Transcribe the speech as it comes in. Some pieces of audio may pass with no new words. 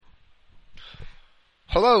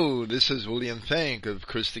Hello, this is William Finck of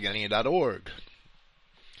Christogenea.org.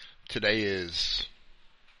 Today is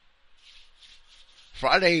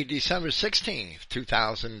Friday, December 16th,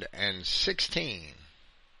 2016.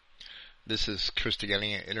 This is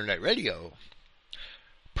Christogenea Internet Radio.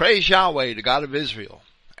 Praise Yahweh, the God of Israel,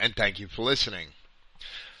 and thank you for listening.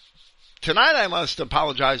 Tonight I must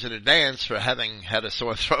apologize in advance for having had a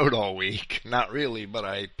sore throat all week. Not really, but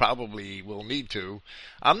I probably will need to.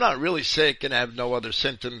 I'm not really sick and have no other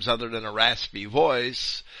symptoms other than a raspy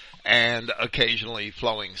voice and occasionally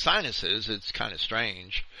flowing sinuses. It's kind of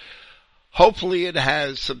strange. Hopefully it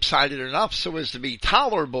has subsided enough so as to be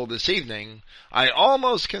tolerable this evening. I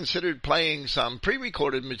almost considered playing some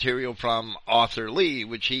pre-recorded material from Arthur Lee,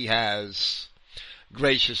 which he has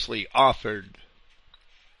graciously offered.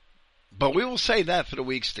 But we will save that for the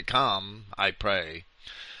weeks to come, I pray.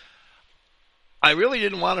 I really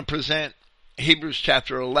didn't want to present Hebrews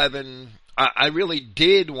chapter 11. I really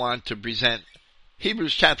did want to present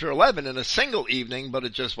Hebrews chapter 11 in a single evening, but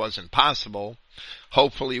it just wasn't possible.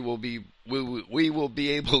 Hopefully we will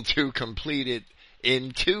be able to complete it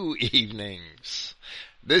in 2 evenings.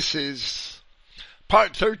 This is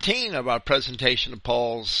part 13 of our presentation of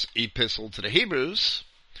Paul's Epistle to the Hebrews.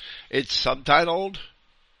 It's subtitled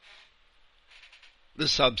The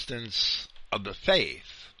Substance of the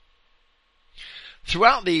Faith.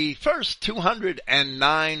 Throughout the first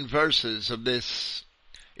 209 verses of this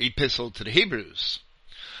epistle to the Hebrews,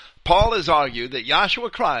 Paul has argued that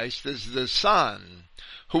Yahshua Christ is the Son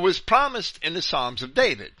who was promised in the Psalms of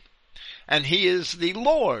David, and he is the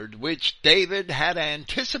Lord which David had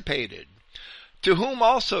anticipated, to whom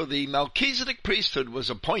also the Melchizedek priesthood was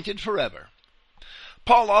appointed forever.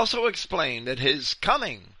 Paul also explained that his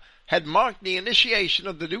coming had marked the initiation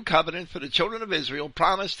of the new covenant for the children of Israel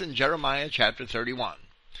promised in Jeremiah chapter 31,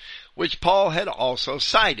 which Paul had also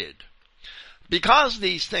cited. Because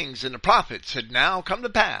these things in the prophets had now come to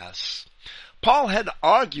pass, Paul had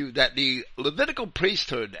argued that the Levitical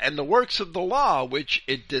priesthood and the works of the law which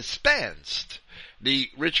it dispensed, the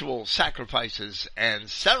ritual sacrifices and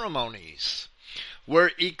ceremonies,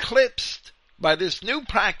 were eclipsed by this new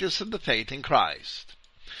practice of the faith in Christ.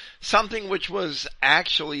 Something which was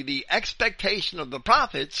actually the expectation of the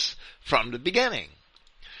prophets from the beginning.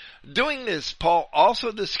 Doing this, Paul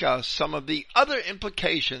also discussed some of the other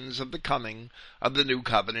implications of the coming of the new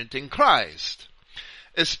covenant in Christ,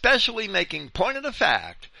 especially making point of the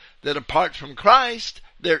fact that apart from Christ,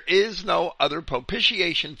 there is no other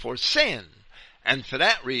propitiation for sin, and for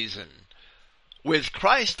that reason, with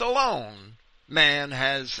Christ alone, man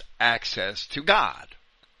has access to God.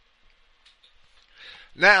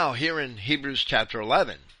 Now, here in Hebrews chapter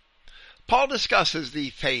 11, Paul discusses the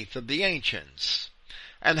faith of the ancients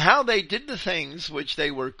and how they did the things which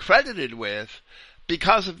they were credited with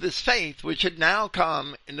because of this faith which had now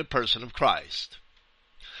come in the person of Christ.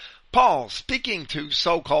 Paul, speaking to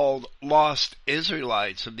so-called lost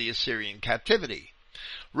Israelites of the Assyrian captivity,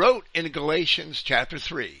 wrote in Galatians chapter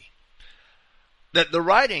 3 that the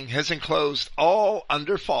writing has enclosed all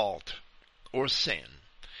under fault or sin,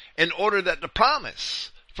 in order that the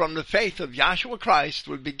promise from the faith of Yahshua Christ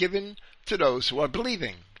would be given to those who are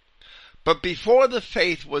believing. But before the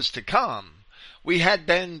faith was to come, we had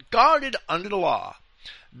been guarded under the law,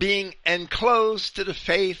 being enclosed to the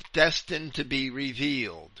faith destined to be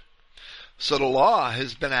revealed. So the law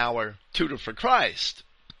has been our tutor for Christ,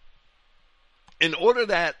 in order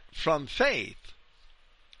that from faith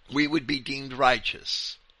we would be deemed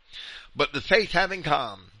righteous. But the faith having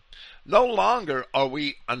come, no longer are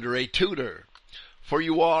we under a tutor, for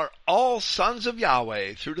you are all sons of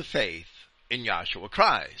Yahweh through the faith in Yahshua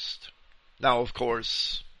Christ. Now, of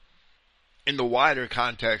course, in the wider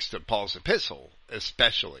context of Paul's epistle,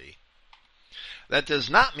 especially, that does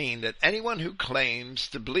not mean that anyone who claims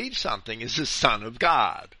to believe something is a son of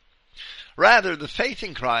God. Rather, the faith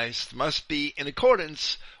in Christ must be in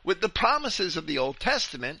accordance with the promises of the Old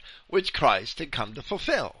Testament which Christ had come to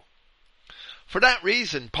fulfill. For that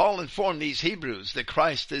reason, Paul informed these Hebrews that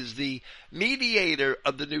Christ is the mediator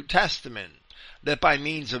of the New Testament, that by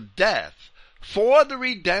means of death, for the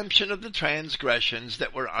redemption of the transgressions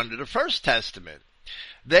that were under the First Testament,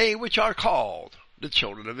 they which are called the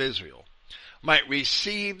children of Israel might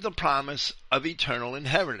receive the promise of eternal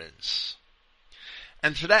inheritance.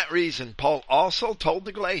 And for that reason, Paul also told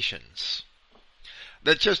the Galatians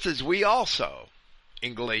that just as we also,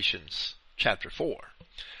 in Galatians chapter 4,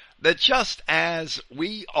 that just as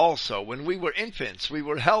we also, when we were infants, we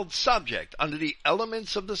were held subject under the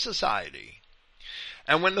elements of the society,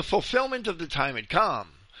 and when the fulfillment of the time had come,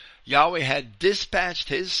 Yahweh had dispatched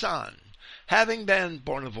his Son, having been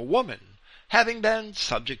born of a woman, having been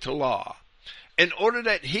subject to law, in order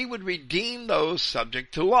that he would redeem those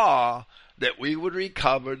subject to law, that we would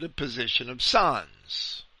recover the position of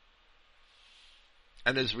sons.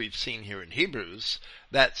 And as we've seen here in Hebrews,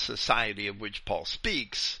 that society of which Paul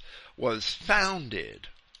speaks was founded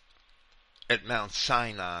at Mount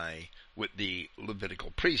Sinai with the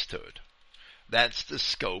Levitical priesthood. That's the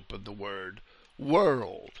scope of the word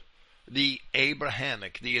world, the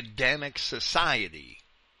Abrahamic, the Adamic society,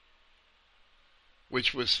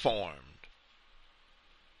 which was formed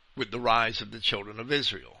with the rise of the children of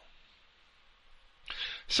Israel.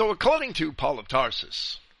 So according to Paul of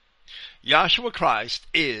Tarsus, Yahshua Christ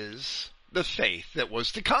is the faith that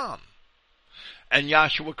was to come. And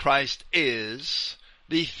Yahshua Christ is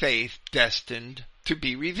the faith destined to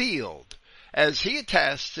be revealed, as he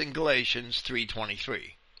attests in Galatians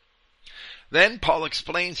 3:23. Then Paul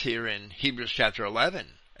explains here in Hebrews chapter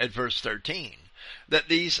 11 at verse 13 that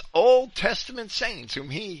these Old Testament saints whom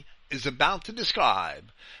he is about to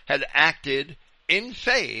describe had acted in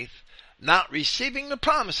faith, not receiving the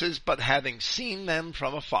promises, but having seen them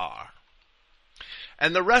from afar.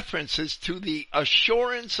 And the reference is to the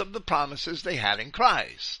assurance of the promises they had in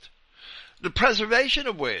Christ, the preservation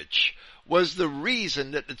of which was the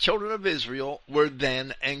reason that the children of Israel were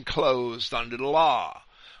then enclosed under the law,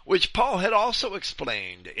 which Paul had also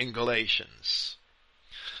explained in Galatians.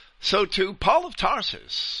 So to Paul of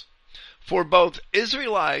Tarsus, for both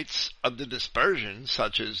Israelites of the dispersion,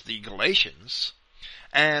 such as the Galatians,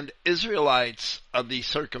 and Israelites of the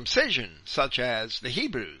circumcision, such as the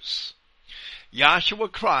Hebrews,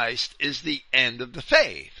 Yahshua Christ is the end of the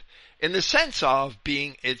faith, in the sense of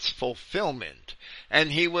being its fulfillment,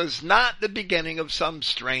 and he was not the beginning of some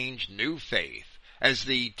strange new faith, as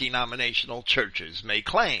the denominational churches may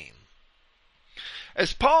claim.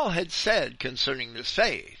 As Paul had said concerning this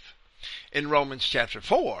faith, in Romans chapter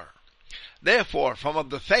 4, therefore, from of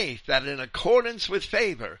the faith that in accordance with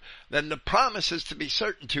favor, then the promise is to be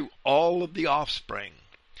certain to all of the offspring,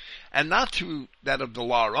 and not to that of the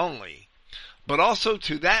law only, but also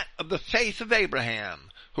to that of the faith of Abraham,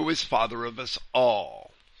 who is father of us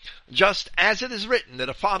all. Just as it is written that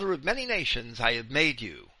a father of many nations I have made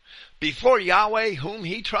you, before Yahweh whom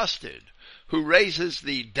he trusted, who raises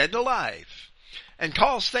the dead to life, and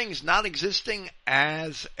calls things not existing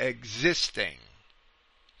as existing,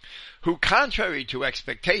 who contrary to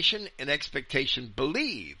expectation in expectation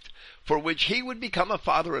believed, for which he would become a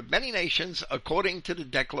father of many nations according to the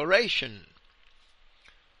declaration.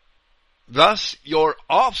 Thus your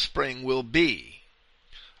offspring will be.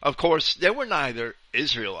 Of course, there were neither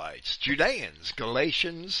Israelites, Judeans,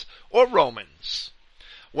 Galatians, or Romans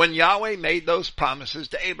when Yahweh made those promises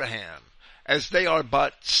to Abraham, as they are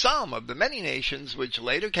but some of the many nations which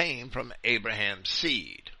later came from Abraham's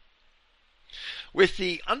seed. With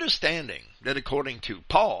the understanding that according to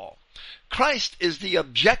Paul, Christ is the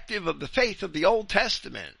objective of the faith of the Old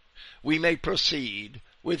Testament, we may proceed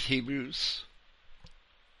with Hebrews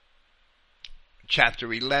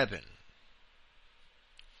chapter 11.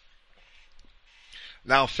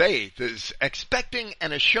 Now faith is expecting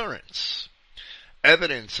an assurance,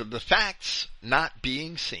 evidence of the facts not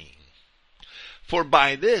being seen. For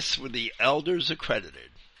by this were the elders accredited.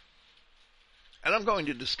 And I'm going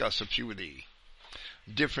to discuss a few of the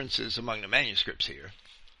differences among the manuscripts here,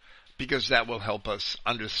 because that will help us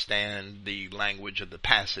understand the language of the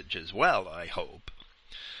passage as well, I hope.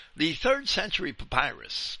 The 3rd century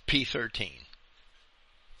papyrus, P13,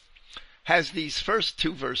 has these first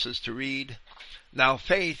 2 verses to read, now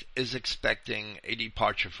faith is expecting a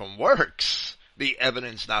departure from works, the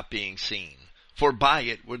evidence not being seen, for by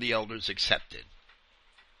it were the elders accepted.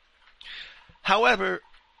 However,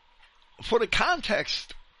 for the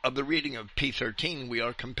context of the reading of P13, we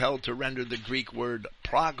are compelled to render the Greek word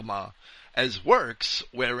pragma as works,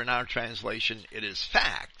 where in our translation it is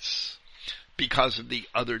facts, because of the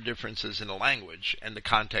other differences in the language and the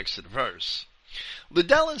context of the verse.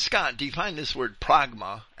 Liddell and Scott define this word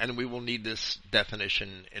pragma, and we will need this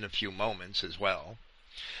definition in a few moments as well,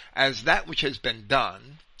 as that which has been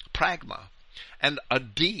done, pragma, and a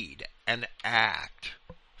deed, an act,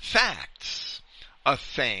 facts, a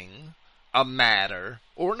thing, a matter,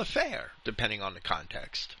 or an affair, depending on the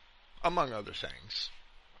context, among other things.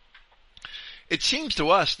 It seems to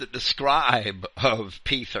us that the scribe of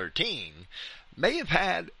P13 may have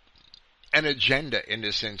had an agenda in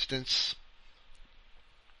this instance,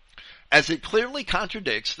 as it clearly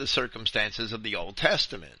contradicts the circumstances of the Old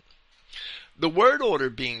Testament. The word order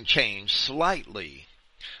being changed slightly,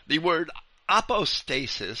 the word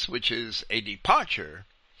apostasis, which is a departure,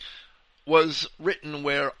 was written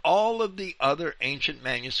where all of the other ancient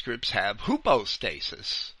manuscripts have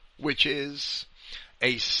hypostasis, which is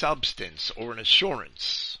a substance or an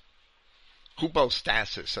assurance.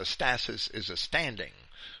 Hypostasis. A stasis is a standing.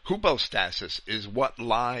 Hypostasis is what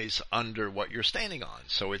lies under what you're standing on.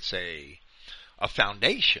 So it's a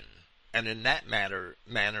foundation. And in that manner,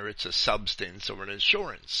 it's a substance or an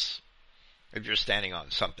assurance. If you're standing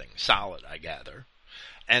on something solid, I gather.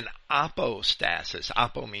 And apostasis,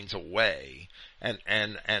 apo means away, and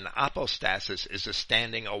apostasis is a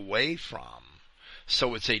standing away from.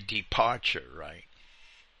 So it's a departure, right?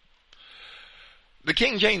 The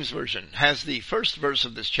King James Version has the first verse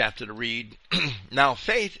of this chapter to read, Now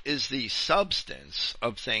faith is the substance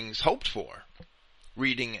of things hoped for,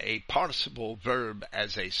 reading a participle verb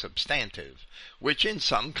as a substantive, which in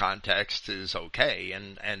some contexts is okay,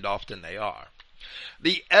 and often they are.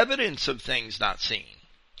 The evidence of things not seen.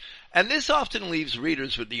 And this often leaves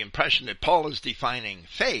readers with the impression that Paul is defining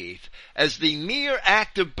faith as the mere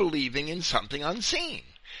act of believing in something unseen,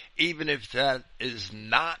 even if that is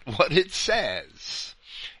not what it says.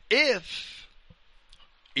 If,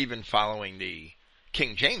 even following the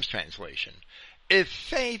King James translation, if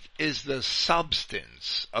faith is the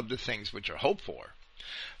substance of the things which are hoped for,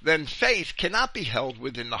 then faith cannot be held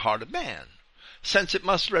within the heart of man, since it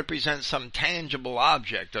must represent some tangible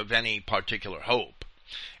object of any particular hope.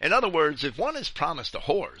 In other words, if one is promised a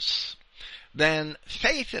horse, then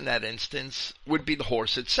faith in that instance would be the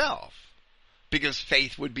horse itself, because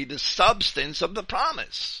faith would be the substance of the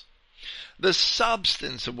promise, the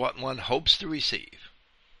substance of what one hopes to receive.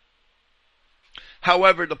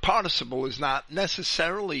 However, the participle is not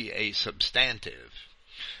necessarily a substantive,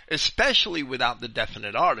 especially without the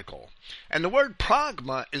definite article. And the word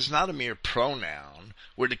pragma is not a mere pronoun,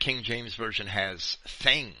 where the King James Version has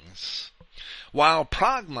things. While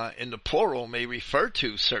pragma in the plural may refer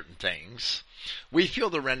to certain things, we feel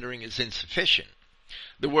the rendering is insufficient.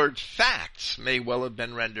 The word facts may well have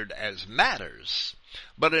been rendered as matters,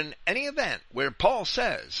 but in any event where Paul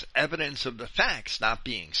says evidence of the facts not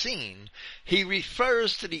being seen, he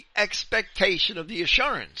refers to the expectation of the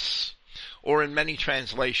assurance, or in many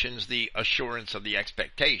translations, the assurance of the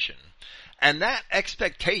expectation. And that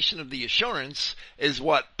expectation of the assurance is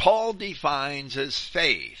what Paul defines as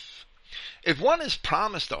faith. If one is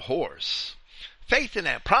promised a horse, faith in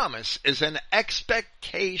that promise is an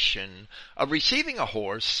expectation of receiving a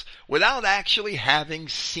horse without actually having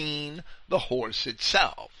seen the horse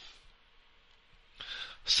itself.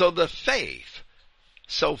 So faith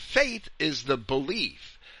is the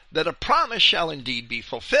belief that a promise shall indeed be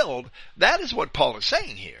fulfilled. That is what Paul is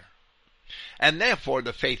saying here. And therefore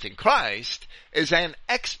the faith in Christ is an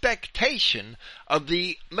expectation of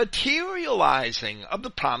the materializing of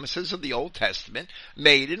the promises of the Old Testament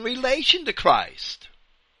made in relation to Christ.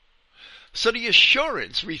 So the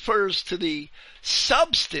assurance refers to the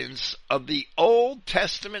substance of the Old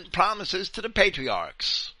Testament promises to the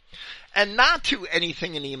patriarchs, and not to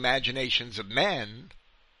anything in the imaginations of men.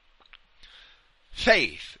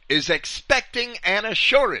 Faith is expecting an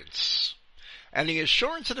assurance. And the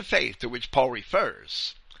assurance of the faith to which Paul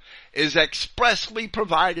refers is expressly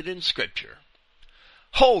provided in Scripture,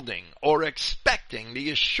 holding or expecting the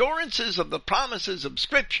assurances of the promises of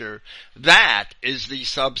Scripture. That is the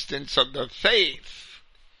substance of the faith,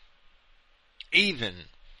 even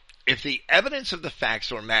if the evidence of the facts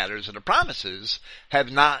or matters of the promises have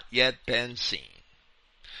not yet been seen.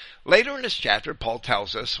 Later in this chapter, Paul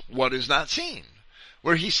tells us what is not seen,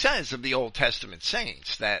 where he says of the Old Testament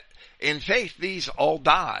saints that in faith these all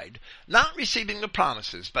died, not receiving the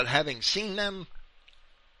promises, but having seen them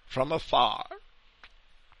from afar.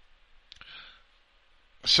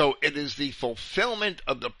 So it is the fulfillment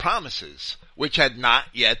of the promises which had not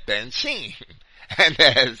yet been seen. And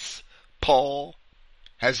as Paul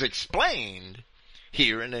has explained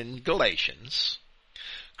here and in Galatians,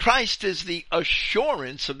 Christ is the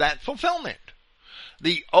assurance of that fulfillment.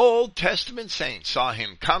 The Old Testament saints saw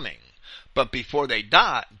him coming, but they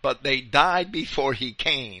died before he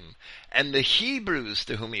came. And the Hebrews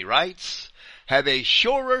to whom he writes have a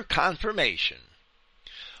surer confirmation,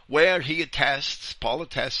 where Paul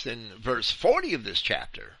attests in verse 40 of this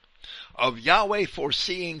chapter, of Yahweh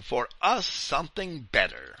foreseeing for us something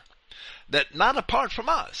better, that not apart from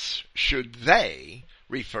us should they,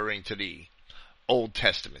 referring to the Old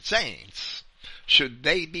Testament saints, should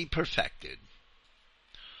they be perfected.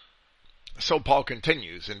 So Paul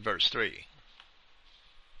continues in verse 3.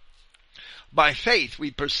 By faith we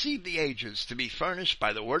perceive the ages to be furnished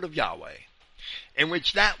by the word of Yahweh, in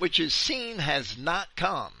which that which is seen has not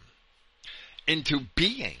come into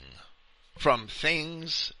being from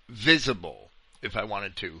things visible. If I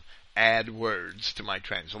wanted to add words to my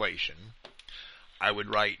translation, I would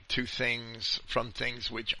write from things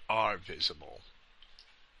which are visible.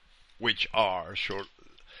 the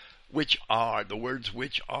words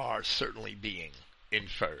which are certainly being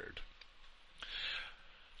inferred.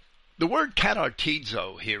 The word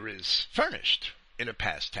katartizo here is furnished in a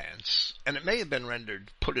past tense, and it may have been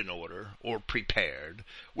rendered put in order or prepared,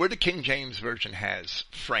 where the King James Version has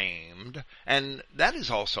framed, and that is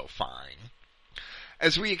also fine.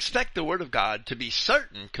 As we expect the Word of God to be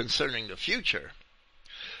certain concerning the future,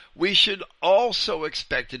 we should also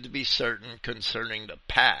expect it to be certain concerning the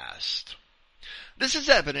past. This is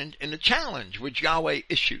evident in the challenge which Yahweh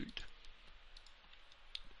issued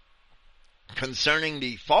concerning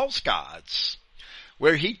the false gods,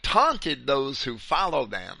 where he taunted those who follow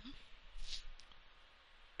them.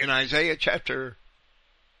 In Isaiah chapter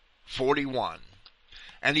 41,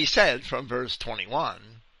 and he said from verse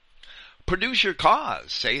 21, "Produce your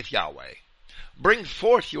cause, saith Yahweh. Bring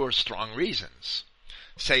forth your strong reasons,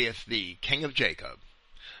 saith the King of Jacob.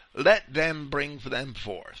 Let them bring them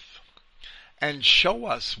forth, and show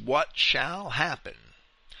us what shall happen.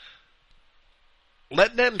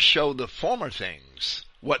 Let them show the former things,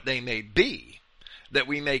 what they may be, that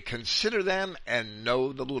we may consider them and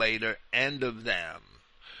know the later end of them,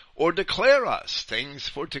 or declare us things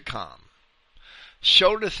for to come.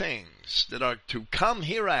 Show the things that are to come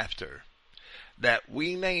hereafter, that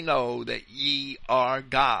we may know that ye are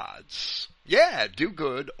gods. Yeah, do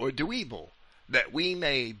good or do evil, that we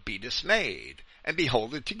may be dismayed, and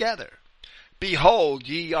behold it together. Behold,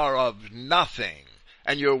 ye are of nothing,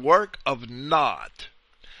 and your work of naught.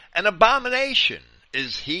 An abomination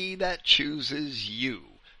is he that chooses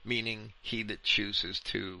you," meaning he that chooses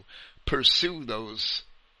to pursue those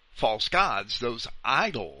false gods, those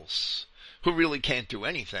idols, who really can't do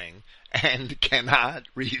anything and cannot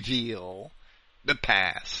reveal the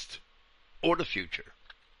past or the future.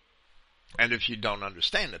 And if you don't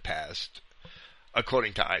understand the past,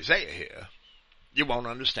 according to Isaiah here, you won't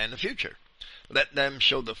understand the future. Let them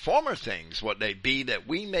show the former things what they be, that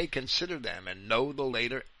we may consider them and know the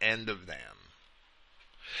later end of them.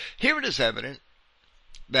 Here it is evident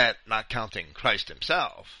that, not counting Christ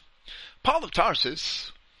himself, Paul of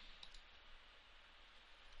Tarsus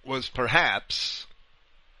was perhaps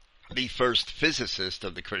the first physicist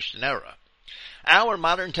of the Christian era. Our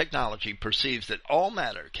modern technology perceives that all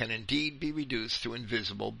matter can indeed be reduced to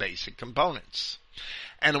invisible basic components.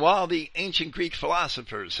 And while the ancient Greek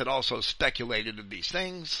philosophers had also speculated of these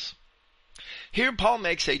things, here Paul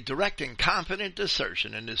makes a direct and confident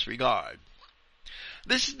assertion in this regard.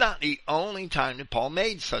 This is not the only time that Paul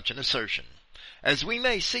made such an assertion, as we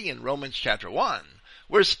may see in Romans chapter 1,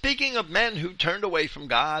 where speaking of men who turned away from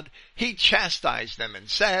God, he chastised them and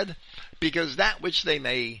said, because that which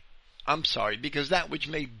may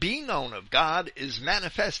be known of God is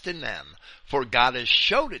manifest in them, for God has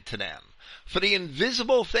showed it to them. For the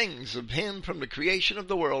invisible things of him from the creation of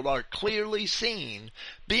the world are clearly seen,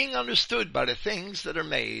 being understood by the things that are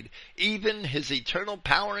made, even his eternal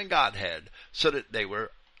power and Godhead, so that they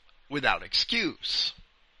were without excuse."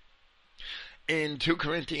 In 2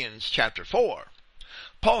 Corinthians chapter 4,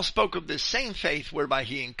 Paul spoke of this same faith whereby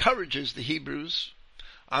he encourages the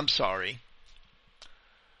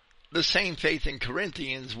same faith in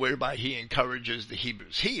Corinthians whereby he encourages the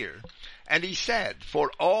Hebrews here. And he said,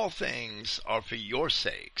 "For all things are for your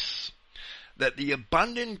sakes, that the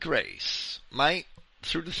abundant grace might,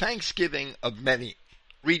 through the thanksgiving of many,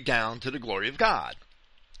 redound to the glory of God.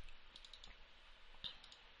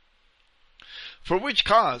 For which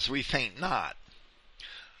cause we faint not,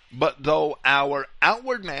 but though our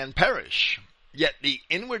outward man perish, yet the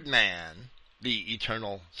inward man, the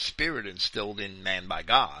eternal spirit instilled in man by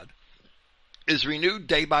God, is renewed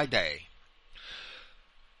day by day.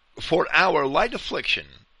 For our light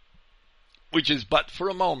affliction, which is but for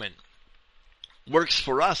a moment, works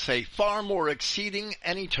for us a far more exceeding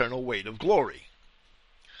and eternal weight of glory.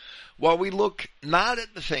 While we look not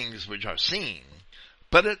at the things which are seen,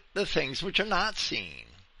 but at the things which are not seen.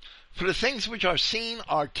 For the things which are seen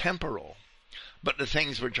are temporal, but the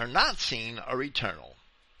things which are not seen are eternal."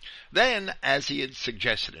 Then, as he had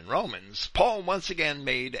suggested in Romans, Paul once again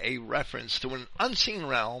made a reference to an unseen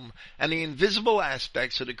realm and the invisible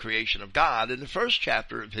aspects of the creation of God in the first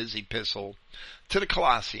chapter of his epistle to the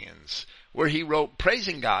Colossians, where he wrote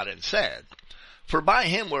praising God and said, "For by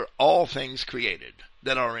him were all things created,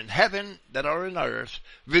 that are in heaven, that are in earth,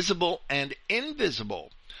 visible and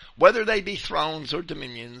invisible, whether they be thrones or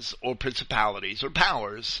dominions or principalities or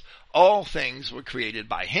powers, all things were created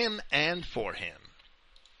by him and for him."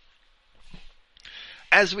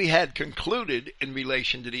 As we had concluded in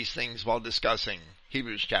relation to these things while discussing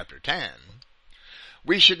Hebrews chapter 10,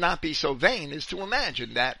 We should not be so vain as to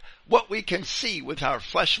imagine that what we can see with our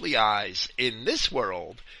fleshly eyes in this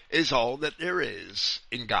world is all that there is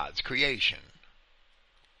in God's creation.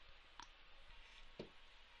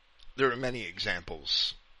 There are many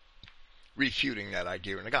examples refuting that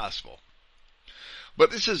idea in the gospel. But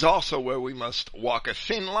this is also where we must walk a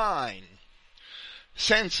thin line,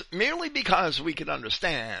 since merely because we can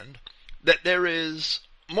understand that there is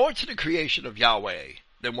more to the creation of Yahweh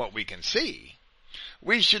than what we can see,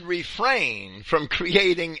 we should refrain from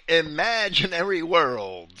creating imaginary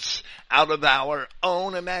worlds out of our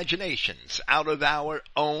own imaginations, out of our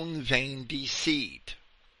own vain deceit.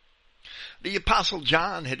 The Apostle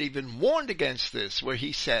John had even warned against this, where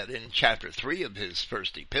he said in chapter 3 of his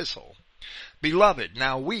first epistle, "Beloved,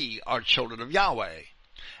 now we are children of Yahweh,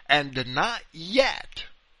 and not yet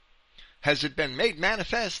has it been made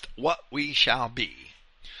manifest what we shall be.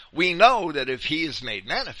 We know that if he is made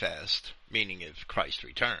manifest," meaning if Christ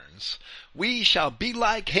returns, "we shall be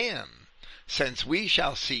like him, since we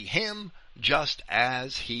shall see him just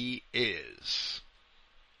as he is."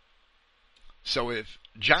 So if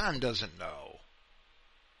John doesn't know,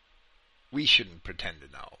 we shouldn't pretend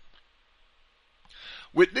to know.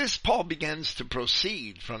 With this, Paul begins to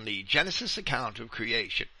proceed from the Genesis account of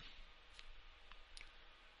creation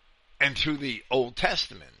and through the Old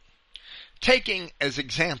Testament, taking as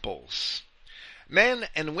examples men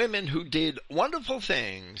and women who did wonderful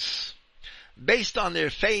things based on their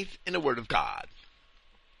faith in the Word of God.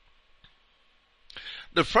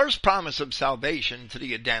 The first promise of salvation to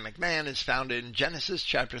the Adamic man is found in Genesis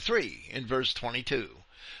chapter 3, in verse 22,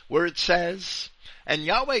 where it says, "And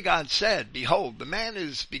Yahweh God said, Behold, the man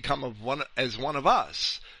is become as one of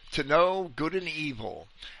us, to know good and evil.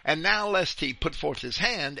 And now lest he put forth his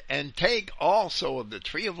hand, and take also of the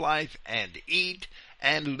tree of life, and eat,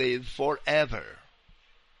 and live forever."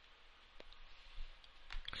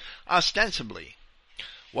 Ostensibly,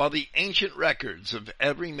 while the ancient records of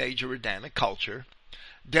every major Adamic culture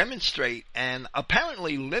demonstrate an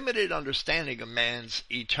apparently limited understanding of man's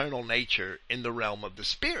eternal nature in the realm of the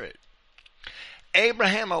spirit,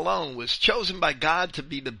 Abraham alone was chosen by God to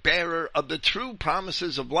be the bearer of the true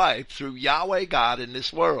promises of life through Yahweh God in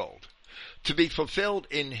this world, to be fulfilled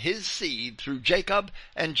in his seed through Jacob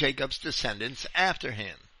and Jacob's descendants after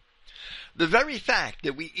him. The very fact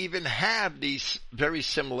that we even have these very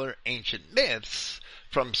similar ancient myths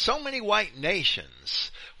from so many white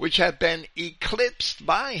nations, which have been eclipsed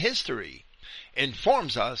by history,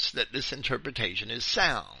 informs us that this interpretation is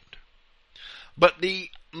sound. But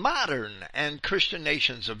the modern and Christian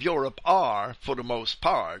nations of Europe are, for the most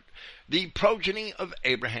part, the progeny of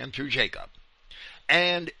Abraham through Jacob.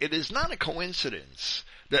 And it is not a coincidence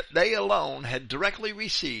that they alone had directly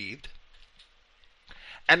received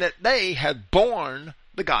and that they have borne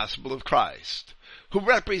the gospel of Christ, who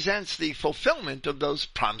represents the fulfillment of those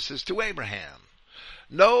promises to Abraham.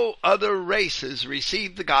 No other races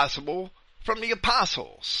received the gospel from the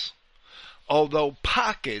apostles, although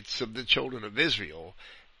pockets of the children of Israel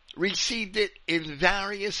received it in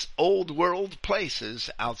various old world places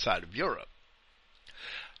outside of Europe.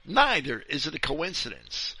 Neither is it a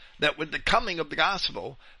coincidence that with the coming of the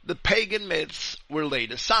gospel, the pagan myths were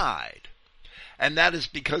laid aside. And that is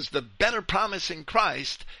because the better promise in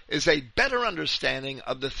Christ is a better understanding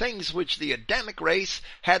of the things which the Adamic race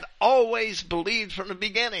had always believed from the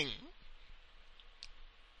beginning.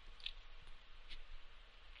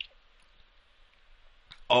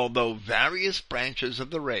 Although various branches of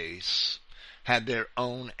the race had their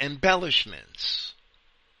own embellishments.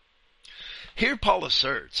 Here Paul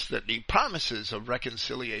asserts that the promises of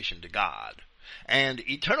reconciliation to God and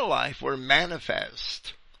eternal life were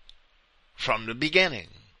manifest from the beginning,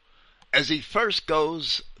 as he first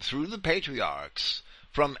goes through the patriarchs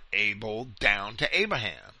from Abel down to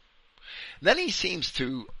Abraham. Then he seems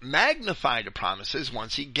to magnify the promises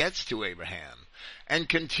once he gets to Abraham, and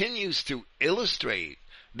continues to illustrate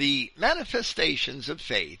the manifestations of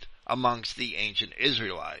faith amongst the ancient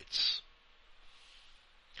Israelites.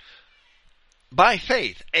 By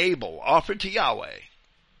faith, Abel offered to Yahweh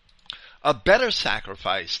a better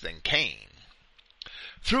sacrifice than Cain,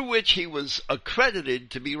 through which he was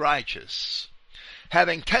accredited to be righteous,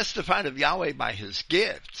 having testified of Yahweh by his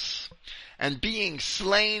gifts, and being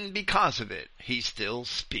slain because of it, he still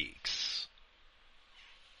speaks.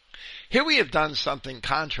 Here we have done something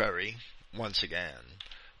contrary, once again,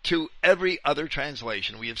 to every other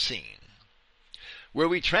translation we have seen, where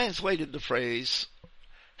we translated the phrase,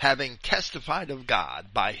 having testified of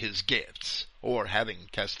God by his gifts, or having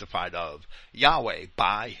testified of Yahweh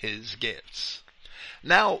by his gifts.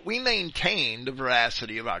 Now, we maintain the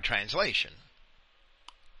veracity of our translation.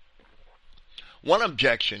 One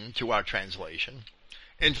objection to our translation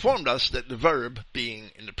informed us that the verb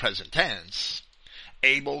being in the present tense,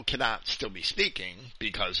 Abel cannot still be speaking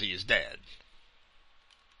because he is dead.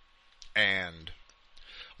 And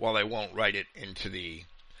while I won't write it into the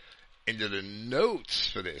notes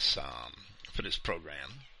for this program,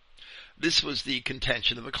 this was the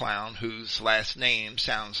contention of a clown whose last name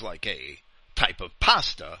sounds like a type of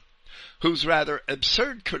pasta, whose rather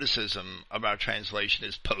absurd criticism of our translation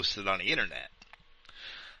is posted on the internet.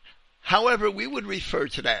 However, we would refer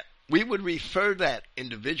that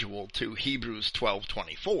individual to Hebrews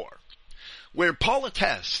 12:24, where Paul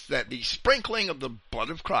attests that the sprinkling of the blood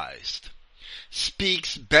of Christ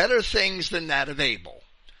speaks better things than that of Abel,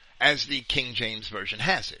 as the King James Version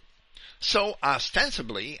has it. So,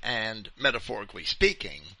 ostensibly and metaphorically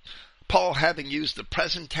speaking, Paul, having used the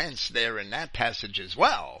present tense there in that passage as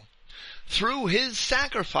well, through his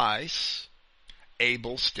sacrifice,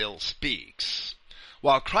 Abel still speaks,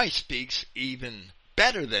 while Christ speaks even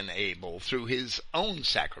better than Abel through his own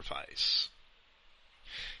sacrifice.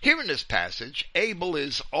 Here in this passage, Abel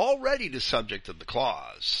is already the subject of the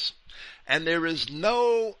clause, and there is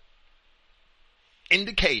no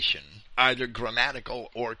indication, either grammatical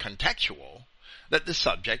or contextual, that the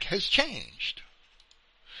subject has changed.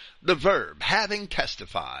 The verb, having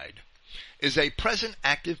testified, is a present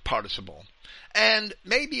active participle, and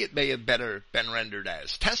maybe it may have better been rendered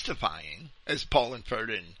as testifying, as Paul inferred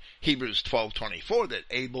in Hebrews 12:24 that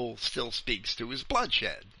Abel still speaks to his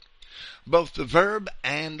bloodshed. Both the verb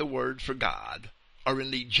and the word for God are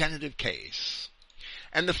in the genitive case,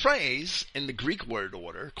 and the phrase in the Greek word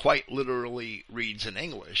order quite literally reads in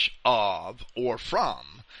English, of or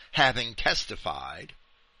from, having testified,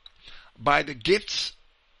 by the gifts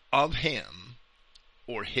of him,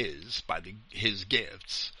 or his, by his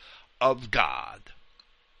gifts, of God.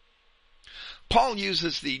 Paul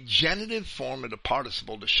uses the genitive form of the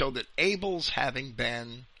participle to show that Abel's having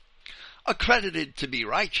been accredited to be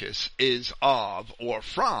righteous is of or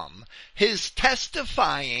from his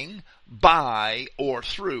testifying by or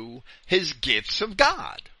through his gifts of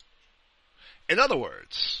God. In other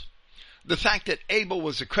words, the fact that Abel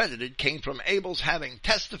was accredited came from Abel's having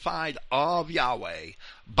testified of Yahweh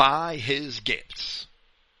by his gifts.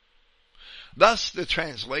 Thus, the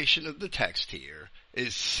translation of the text here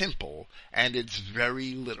is simple and it's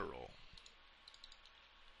very literal.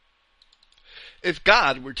 If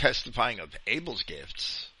God were testifying of Abel's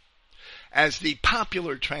gifts, as the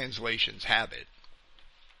popular translations have it,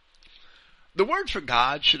 the word for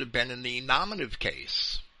God should have been in the nominative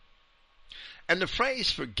case, and the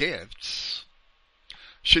phrase for gifts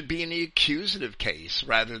should be in the accusative case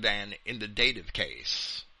rather than in the dative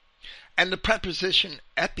case. And the preposition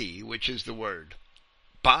epi, which is the word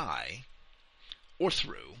by or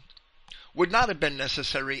through, would not have been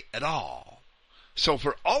necessary at all. So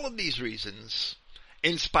for all of these reasons,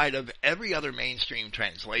 in spite of every other mainstream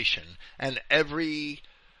translation and every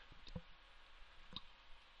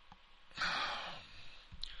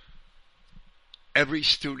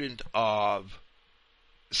student of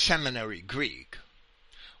seminary Greek,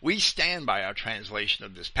 we stand by our translation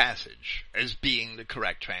of this passage as being the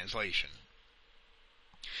correct translation.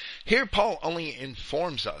 Here Paul only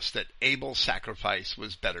informs us that Abel's sacrifice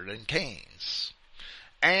was better than Cain's.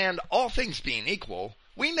 And all things being equal,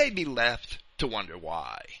 we may be left to wonder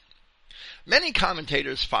why. Many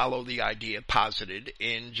commentators follow the idea posited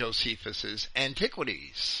in Josephus's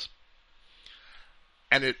Antiquities,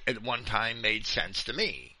 and it at one time made sense to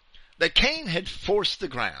me, that Cain had forced the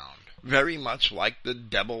ground, very much like the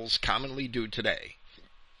devils commonly do today.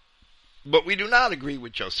 But we do not agree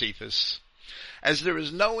with Josephus, as there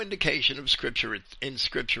is no indication of Scripture in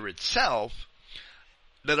Scripture itself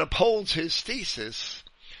that upholds his thesis,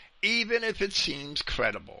 even if it seems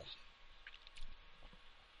credible.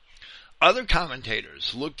 Other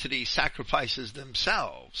commentators look to these sacrifices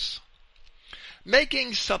themselves,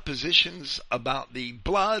 making suppositions about the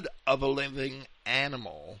blood of a living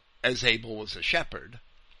animal, as Abel was a shepherd,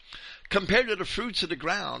 compared to the fruits of the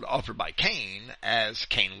ground offered by Cain, as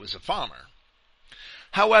Cain was a farmer.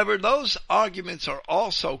 However, those arguments are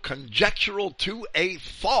also conjectural to a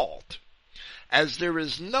fault, as there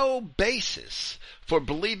is no basis for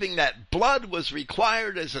believing that blood was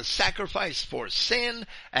required as a sacrifice for sin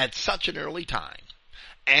at such an early time.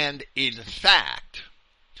 And in fact,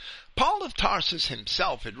 Paul of Tarsus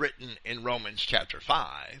himself had written in Romans chapter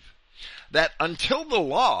 5 that until the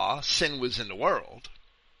law, sin was in the world,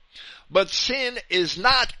 but sin is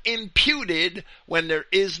not imputed when there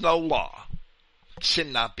is no law.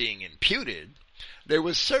 Sin not being imputed, there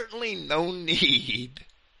was certainly no need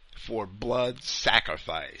for blood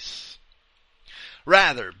sacrifice.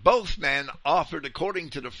 Rather, both men offered according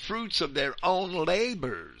to the fruits of their own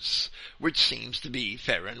labors, which seems to be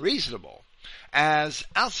fair and reasonable, as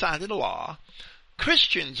outside of the law,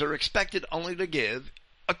 Christians are expected only to give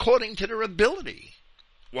according to their ability.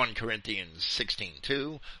 1 Corinthians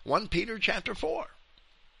 16:2, 1 Peter chapter 4.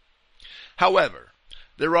 However,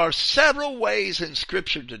 there are several ways in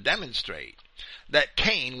Scripture to demonstrate that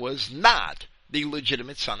Cain was not the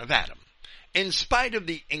legitimate son of Adam, in spite of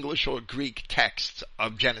the English or Greek texts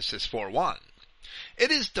of Genesis 4:1.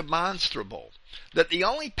 It is demonstrable that the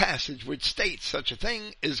only passage which states such a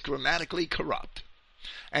thing is grammatically corrupt,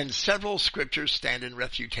 and several scriptures stand in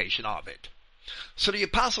refutation of it. So the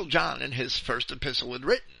Apostle John in his first epistle had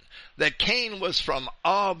written that Cain was from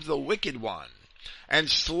of the wicked one, and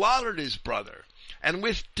slaughtered his brother, and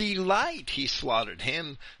with delight he slaughtered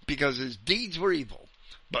him, because his deeds were evil,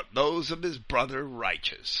 but those of his brother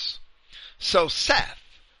righteous. So Seth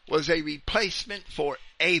was a replacement for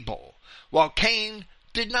Abel, while Cain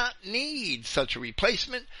did not need such a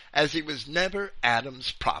replacement, as he was never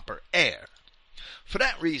Adam's proper heir. For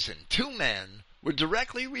that reason, two men were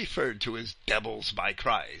directly referred to as devils by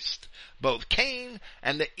Christ, both Cain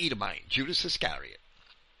and the Edomite, Judas Iscariot.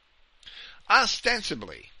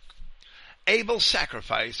 Ostensibly, Abel's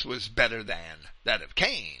sacrifice was better than that of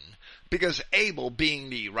Cain, because Abel, being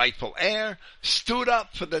the rightful heir, stood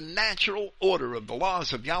up for the natural order of the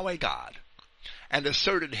laws of Yahweh God, and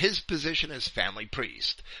asserted his position as family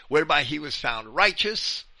priest, whereby he was found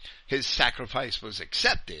righteous, his sacrifice was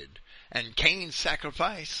accepted, and Cain's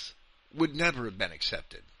sacrifice would never have been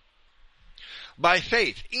accepted. By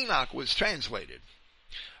faith, Enoch was translated,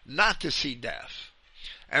 not to see death,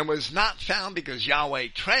 and was not found because Yahweh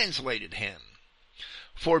translated him.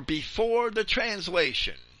 For before the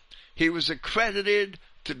translation, he was accredited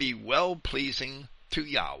to be well-pleasing to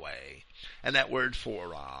Yahweh. And that word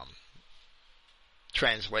for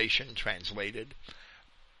translation, translated,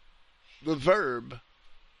 the verb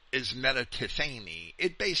is metatithemi.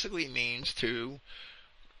 It basically means to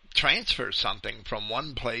transfer something from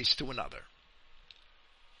one place to another.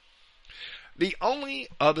 The only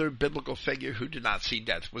other biblical figure who did not see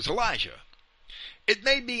death was Elijah. It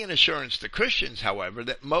may be an assurance to Christians, however,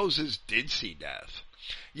 that Moses did see death.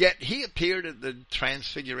 Yet he appeared at the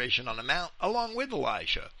Transfiguration on the Mount along with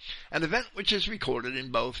Elijah, an event which is recorded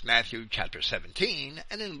in both Matthew chapter 17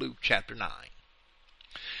 and in Luke chapter 9.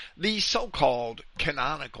 The so-called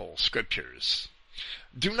canonical scriptures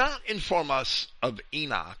do not inform us of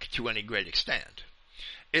Enoch to any great extent.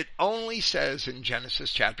 It only says in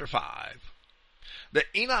Genesis chapter 5 that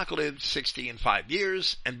Enoch lived 65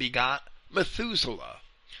 years and begot Methuselah.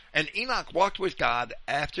 And Enoch walked with God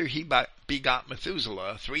after he begot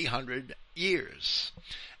Methuselah 300 years,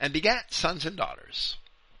 and begat sons and daughters.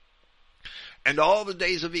 And all the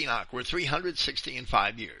days of Enoch were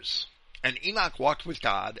 365 years. And Enoch walked with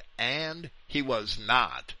God, and he was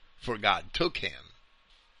not, for God took him.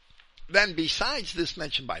 Then besides this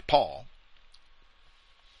mentioned by Paul,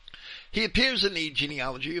 he appears in the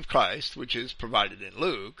genealogy of Christ, which is provided in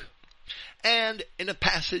Luke, and in a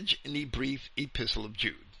passage in the brief Epistle of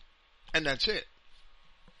Jude. And that's it.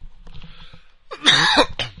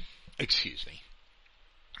 Excuse me.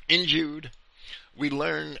 In Jude, we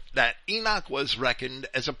learn that Enoch was reckoned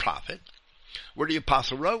as a prophet, where the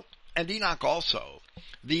apostle wrote, and Enoch also,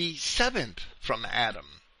 the seventh from Adam,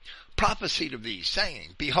 prophesied of these,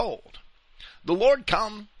 saying, Behold, the Lord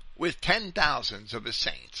come with 10,000s of his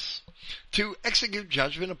saints, to execute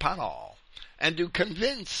judgment upon all, and to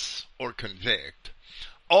convince or convict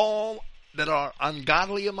all that are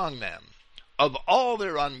ungodly among them of all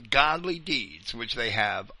their ungodly deeds which they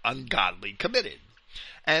have ungodly committed,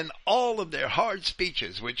 and all of their hard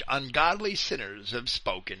speeches which ungodly sinners have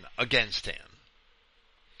spoken against him.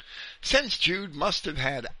 Since Jude must have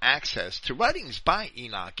had access to writings by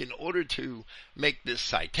Enoch in order to make this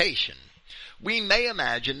citation, we may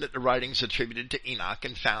imagine that the writings attributed to Enoch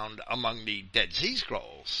and found among the Dead Sea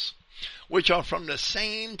Scrolls, which are from the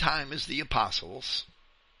same time as the apostles,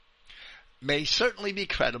 may certainly be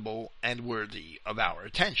credible and worthy of our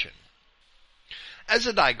attention. As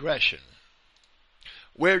a digression,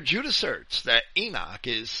 where Jude asserts that Enoch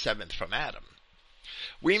is seventh from Adam,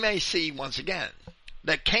 we may see once again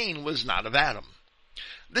that Cain was not of Adam.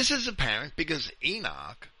 This is apparent because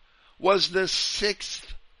Enoch was the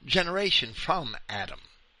sixth generation from Adam.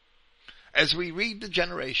 As we read the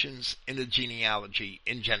generations in the genealogy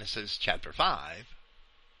in Genesis chapter 5,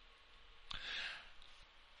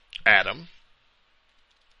 Adam,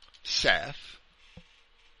 Seth,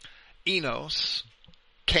 Enos,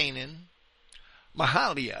 Canaan,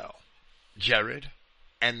 Mahalalel, Jared,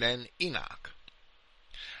 and then Enoch.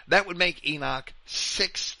 That would make Enoch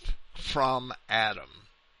sixth from Adam.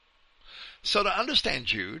 So to understand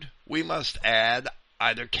Jude, we must add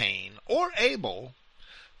either Cain or Abel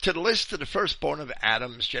to the list of the firstborn of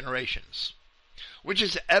Adam's generations, which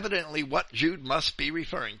is evidently what Jude must be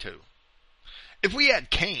referring to. If we add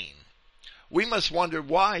Cain, we must wonder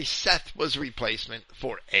why Seth was a replacement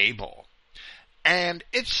for Abel. And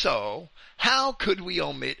if so, how could we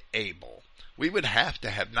omit Abel? We would have to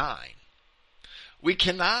have 9. We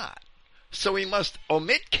cannot. So we must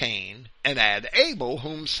omit Cain and add Abel,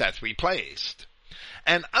 whom Seth replaced.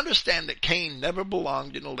 And understand that Cain never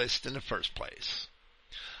belonged in the list in the first place.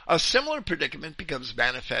 A similar predicament becomes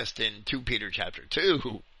manifest in 2 Peter chapter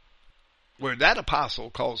 2, where that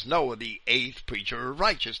apostle calls Noah the 8th preacher of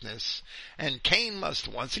righteousness, and Cain must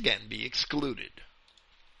once again be excluded.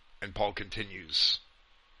 And Paul continues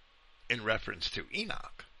in reference to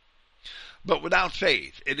Enoch. But without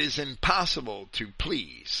faith it is impossible to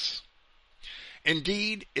please.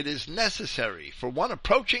 Indeed, it is necessary for one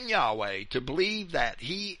approaching Yahweh to believe that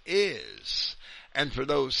he is, and for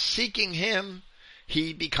those seeking him,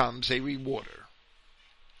 he becomes a rewarder.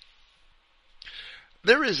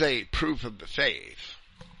 There is a proof of the faith.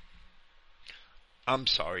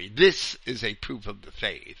 This is a proof of the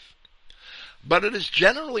faith. But it is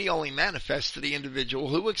generally only manifest to the individual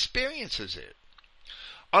who experiences it.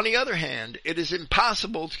 On the other hand, it is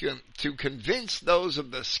impossible to convince those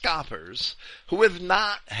of the scoffers who have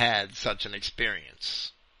not had such an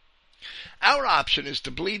experience. Our option is to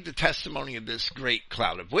believe the testimony of this great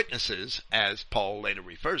cloud of witnesses, as Paul later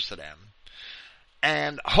refers to them,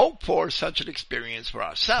 and hope for such an experience for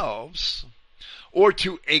ourselves, or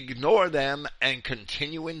to ignore them and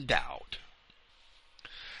continue in doubt.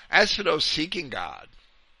 As for those seeking God,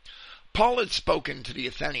 Paul had spoken to the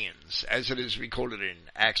Athenians, as it is recorded in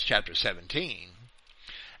Acts chapter 17,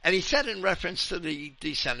 and he said in reference to the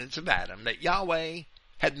descendants of Adam that Yahweh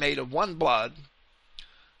had made of one blood,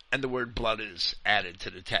 and the word blood is added to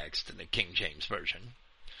the text in the King James Version,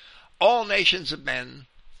 all nations of men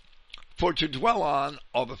for to dwell on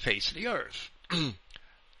all the face of the earth,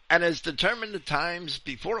 and has determined the times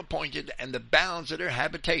before appointed and the bounds of their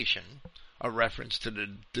habitation, a reference to the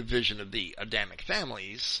division of the Adamic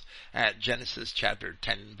families at Genesis chapter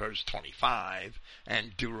 10 verse 25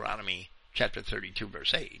 and Deuteronomy chapter 32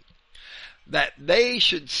 verse 8, that they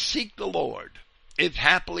should seek the Lord, if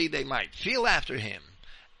happily they might feel after him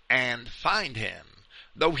and find him,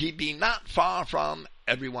 though he be not far from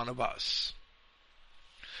every one of us.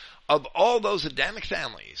 Of all those Adamic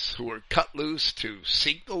families who were cut loose to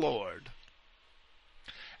seek the Lord,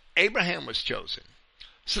 Abraham was chosen,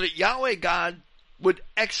 so that Yahweh God would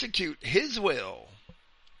execute his will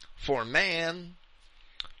for man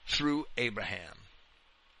through Abraham.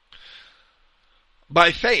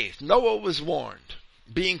 By faith, Noah was warned.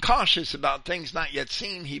 Being cautious about things not yet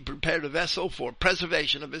seen, he prepared a vessel for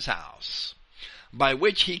preservation of his house, by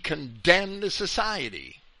which he condemned the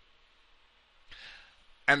society.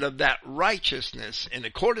 And of that righteousness, in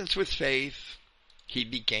accordance with faith, he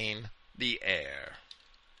became the heir.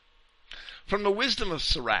 From the wisdom of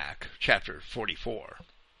Sirach, chapter 44,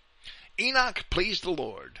 Enoch pleased the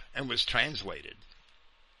Lord and was translated,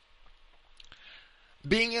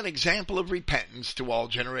 being an example of repentance to all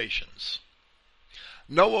generations.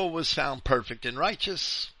 Noah was found perfect and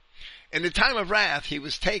righteous. In the time of wrath he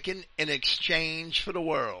was taken in exchange for the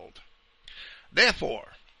world. Therefore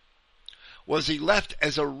was he left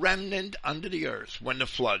as a remnant under the earth when the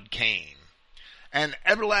flood came. An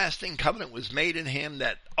everlasting covenant was made in him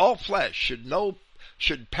that all flesh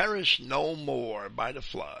should perish no more by the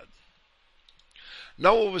flood.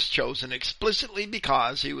 Noah was chosen explicitly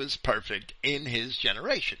because he was perfect in his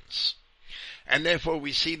generations. And therefore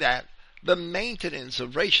we see that the maintenance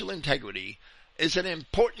of racial integrity is an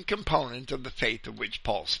important component of the faith of which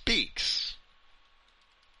Paul speaks,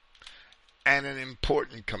 and an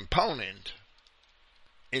important component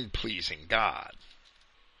in pleasing God.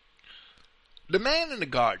 The man in the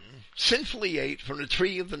garden sinfully ate from the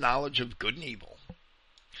tree of the knowledge of good and evil,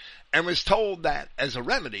 and was told that as a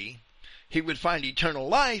remedy he would find eternal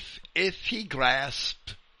life if he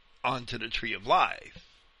grasped onto the tree of life.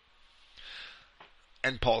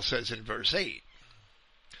 And Paul says in verse 8,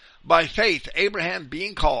 by faith Abraham,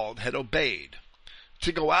 being called, had obeyed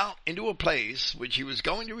to go out into a place which he was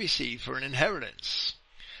going to receive for an inheritance.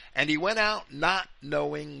 And he went out not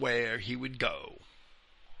knowing where he would go.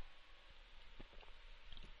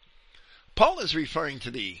 Paul is referring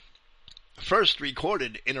to the first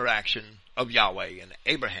recorded interaction of Yahweh and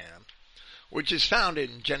Abraham, which is found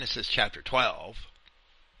in Genesis chapter 12.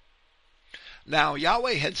 Now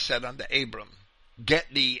Yahweh had said unto Abram, get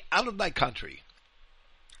thee out of thy country,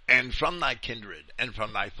 and from thy kindred, and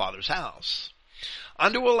from thy father's house,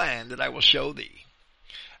 unto a land that I will show thee.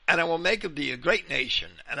 And I will make of thee a great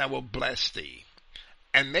nation, and I will bless thee,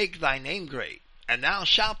 and make thy name great, and thou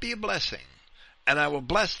shalt be a blessing. And I will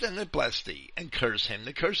bless them that bless thee, and curse him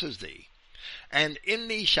that curses thee. And in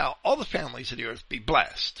thee shall all the families of the earth be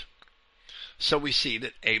blessed. So we see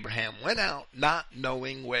that Abraham went out not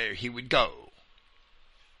knowing where he would go.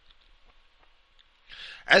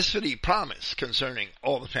 As for the promise concerning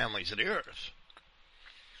all the families of the earth,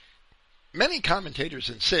 many commentators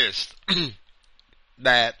insist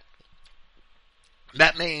that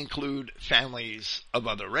may include families of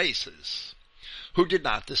other races who did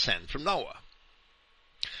not descend from Noah.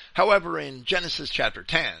 However, in Genesis chapter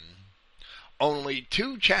 10, only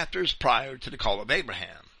 2 chapters prior to the call of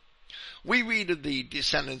Abraham, we read of the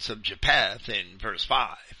descendants of Japheth in verse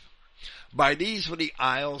 5. By these were the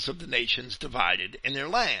isles of the nations divided in their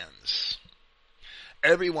lands,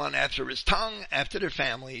 every one after his tongue, after their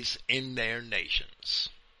families, in their nations.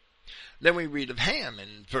 Then we read of Ham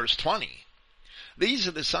in verse 20. These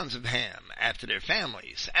are the sons of Ham, after their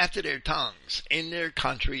families, after their tongues, in their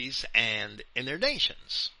countries, and in their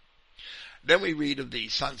nations. Then we read of the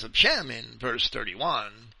sons of Shem in verse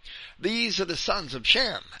 31. These are the sons of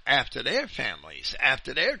Shem, after their families,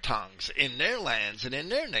 after their tongues, in their lands, and in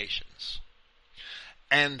their nations.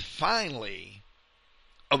 And finally,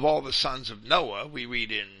 of all the sons of Noah, we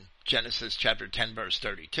read in Genesis chapter 10 verse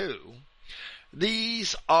 32,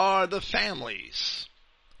 these are the families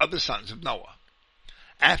of the sons of Noah,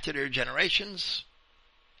 after their generations,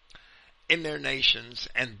 in their nations,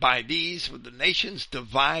 and by these were the nations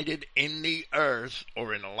divided in the earth,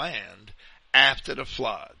 or in the land, after the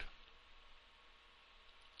flood.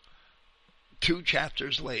 2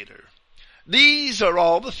 chapters later, these are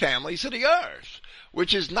all the families of the earth,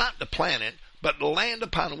 which is not the planet, but the land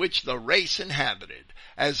upon which the race inhabited,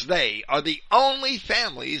 as they are the only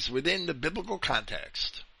families within the biblical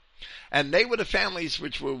context. And they were the families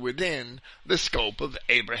which were within the scope of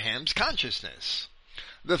Abraham's consciousness.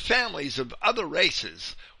 The families of other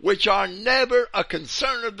races, which are never a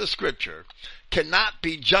concern of the Scripture, cannot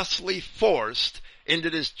be justly forced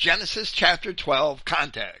into this Genesis chapter 12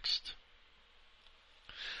 context.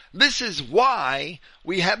 This is why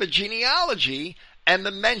we have a genealogy and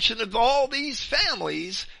the mention of all these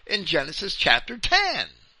families in Genesis chapter 10,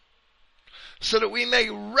 so that we may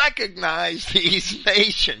recognize these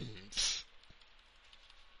nations.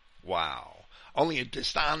 Wow. Only a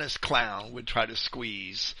dishonest clown would try to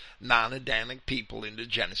squeeze non-Adamic people into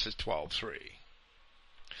Genesis 12:3.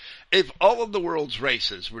 If all of the world's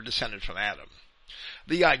races were descended from Adam,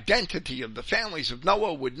 the identity of the families of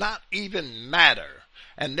Noah would not even matter,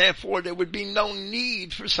 and therefore there would be no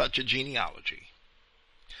need for such a genealogy.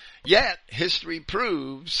 Yet, history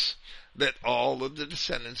proves that all of the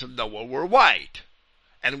descendants of Noah were white,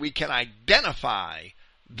 and we can identify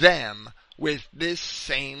them with this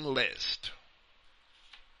same list.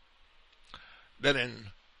 Then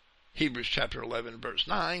in Hebrews chapter 11 verse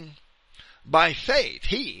 9, by faith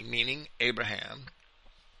he, meaning Abraham,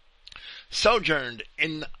 sojourned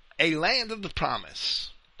in a land of the promise,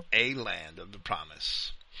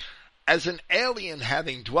 as an alien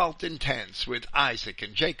having dwelt in tents with Isaac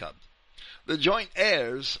and Jacob, the joint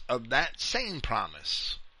heirs of that same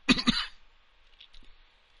promise.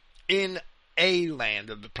 In a land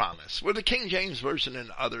of the promise, where the King James Version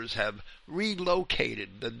and others have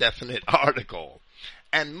relocated the definite article,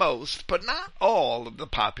 and most, but not all, of the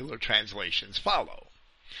popular translations follow.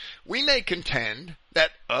 We may contend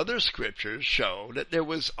that other scriptures show that there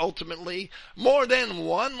was ultimately more than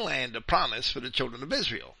one land of promise for the children of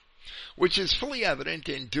Israel, which is fully evident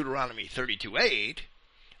in Deuteronomy 32:8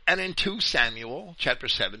 and in 2 Samuel chapter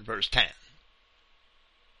 7 verse 10.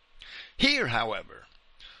 Here, however,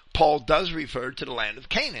 Paul does refer to the land of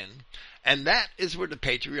Canaan, and that is where the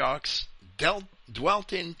patriarchs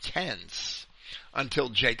dwelt in tents until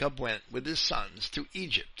Jacob went with his sons to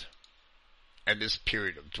Egypt. And this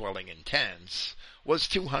period of dwelling in tents was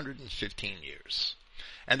 215 years.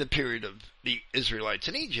 And the period of the Israelites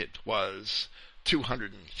in Egypt was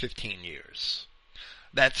 215 years.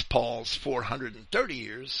 That's Paul's 430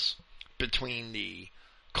 years between the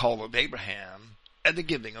call of Abraham and the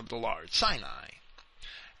giving of the law at Sinai.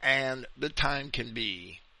 And the time can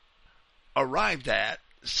be arrived at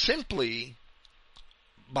simply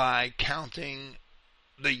by counting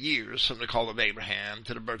the years from the call of Abraham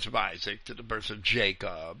to the birth of Isaac to the birth of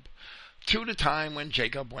Jacob to the time when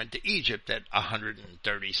Jacob went to Egypt at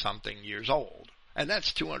 130-something years old. And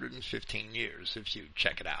that's 215 years if you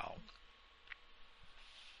check it out.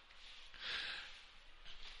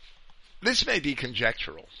 This may be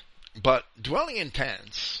conjectural, But dwelling in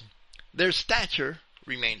tents, their stature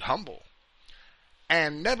remained humble,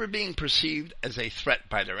 and never being perceived as a threat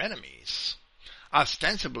by their enemies.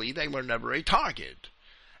 Ostensibly, they were never a target,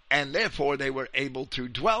 and therefore they were able to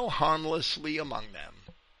dwell harmlessly among them.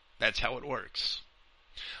 That's how it works.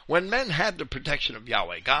 When men have the protection of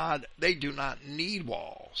Yahweh God, they do not need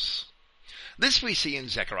walls. This we see in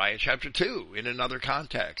Zechariah chapter 2 in another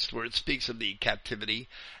context where it speaks of the captivity,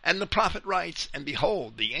 and the prophet writes, "And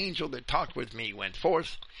behold, the angel that talked with me went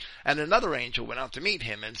forth, and another angel went out to meet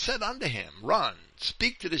him, and said unto him, Run,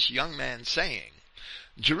 speak to this young man, saying,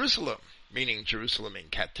 Jerusalem," meaning Jerusalem in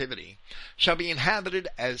captivity, "shall be inhabited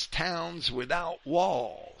as towns without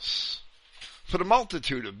walls, for the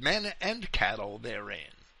multitude of men and cattle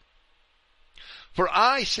therein. For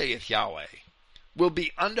I, saith Yahweh, will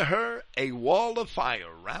be unto her a wall of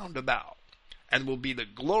fire round about, and will be the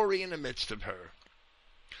glory in the midst of her."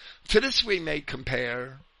 To this we may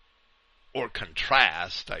compare, or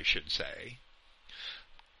contrast, I should say,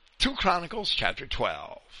 2 Chronicles chapter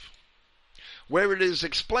 12, where it is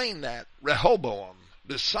explained that Rehoboam,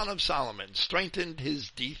 the son of Solomon, strengthened his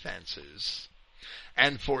defenses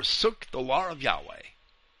and forsook the law of Yahweh.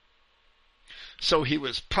 So he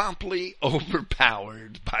was promptly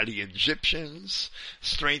overpowered by the Egyptians.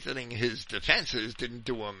 Strengthening his defenses didn't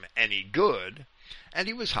do him any good, and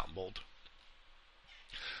he was humbled.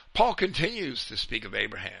 Paul continues to speak of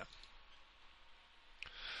Abraham.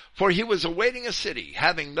 "For he was awaiting a city,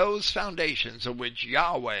 having those foundations of which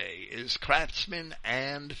Yahweh is craftsman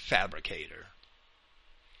and fabricator."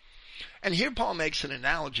 And here Paul makes an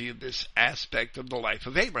analogy of this aspect of the life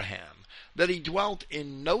of Abraham, that he dwelt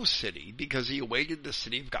in no city because he awaited the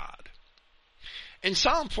city of God. In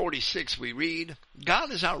Psalm 46 we read,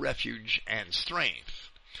 "God is our refuge and strength,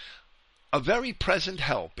 a very present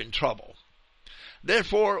help in trouble.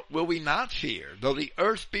 Therefore will we not fear, though the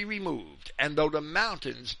earth be removed, and though the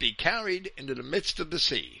mountains be carried into the midst of the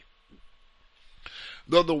sea.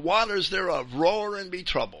 Though the waters thereof roar and be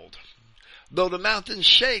troubled, though the mountains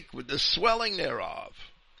shake with the swelling thereof.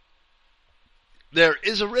 There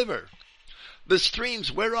is a river, the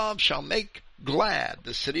streams whereof shall make glad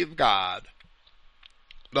the city of God,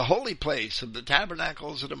 the holy place of the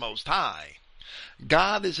tabernacles of the Most High.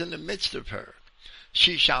 God is in the midst of her.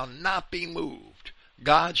 She shall not be moved.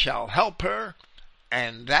 God shall help her,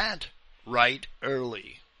 and that right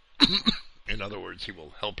early." In other words, he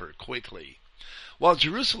will help her quickly. While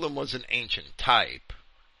Jerusalem was an ancient type,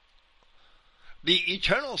 the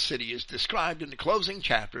eternal city is described in the closing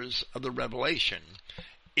chapters of the Revelation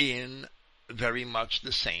in very much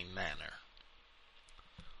the same manner.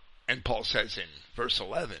 And Paul says in verse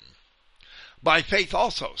 11, "By faith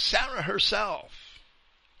also Sarah herself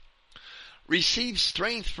received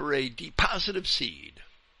strength for a deposit of seed,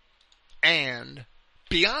 and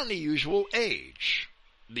beyond the usual age."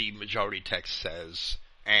 The majority text says,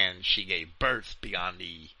 "and she gave birth beyond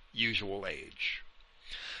the usual age,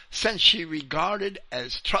 since she regarded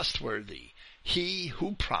as trustworthy he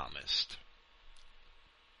who promised."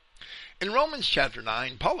 In Romans chapter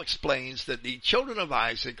 9, Paul explains that the children of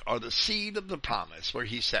Isaac are the seed of the promise, where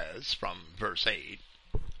he says, from verse 8,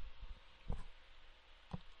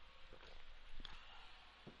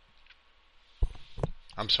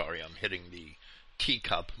 I'm sorry, I'm hitting the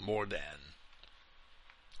teacup more than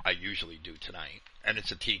I usually do tonight, and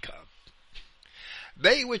it's a teacup.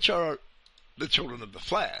 "They which are the children of the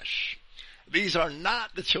flesh, these are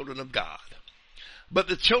not the children of God, but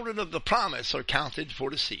the children of the promise are counted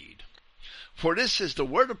for the seed. For this is the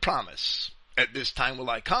word of promise, at this time will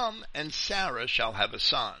I come, and Sarah shall have a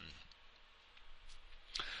son."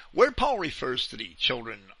 Where Paul refers to the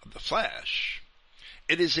children of the flesh,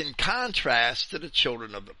 it is in contrast to the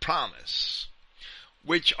children of the promise,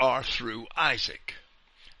 which are through Isaac.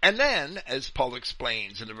 And then, as Paul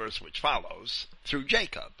explains in the verse which follows, through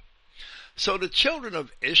Jacob. So the children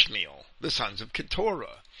of Ishmael, the sons of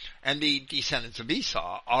Keturah, and the descendants of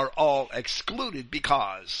Esau are all excluded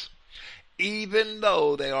because, even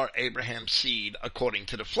though they are Abraham's seed according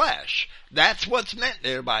to the flesh, that's what's meant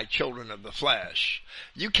there by children of the flesh.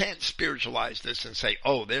 You can't spiritualize this and say,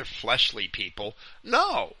 oh, they're fleshly people.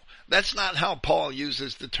 No, that's not how Paul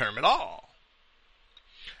uses the term at all.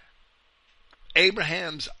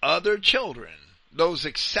 Abraham's other children, those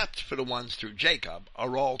except for the ones through Jacob,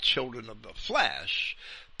 are all children of the flesh,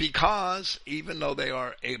 because even though they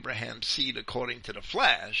are Abraham's seed according to the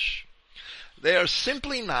flesh, they are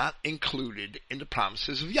simply not included in the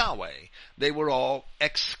promises of Yahweh. They were all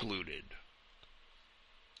excluded.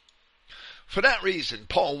 For that reason,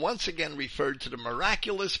 Paul once again referred to the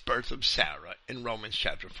miraculous birth of Sarah in Romans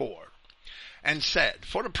chapter 4, and said,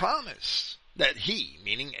 "For the promise that he,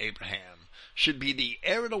 meaning Abraham, should be the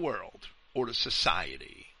heir of the world, or to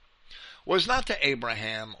society, was not to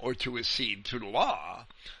Abraham or to his seed through the law,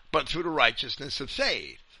 but through the righteousness of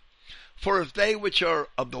faith. For if they which are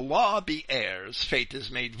of the law be heirs, faith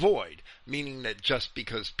is made void, meaning that just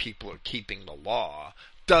because people are keeping the law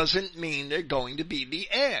doesn't mean they're going to be the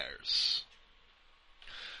heirs.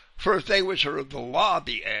 For if they which are of the law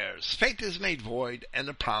be heirs, faith is made void, and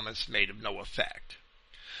the promise made of no effect.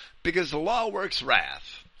 Because the law works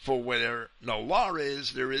wrath, for where no law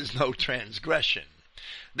is, there is no transgression.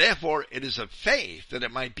 Therefore it is of faith that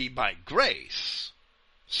it might be by grace.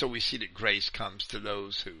 So we see that grace comes to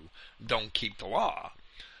those who don't keep the law.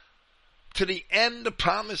 To the end the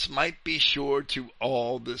promise might be sure to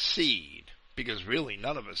all the seed, because really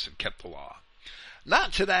none of us have kept the law.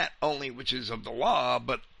 Not to that only which is of the law,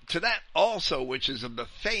 but to that also which is of the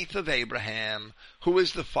faith of Abraham, who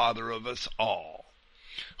is the father of us all,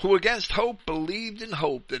 who against hope believed in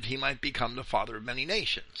hope that he might become the father of many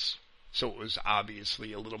nations. So it was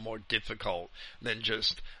obviously a little more difficult than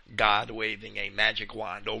just God waving a magic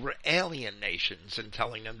wand over alien nations and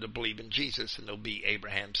telling them to believe in Jesus and they'll be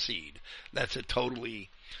Abraham's seed. That's a totally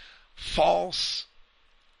false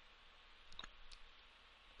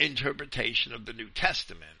interpretation of the New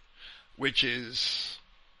Testament, which is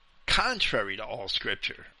contrary to all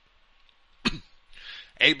Scripture.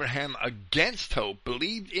 Abraham, against hope,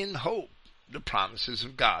 believed in hope the promises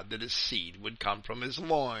of God, that his seed would come from his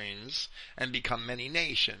loins and become many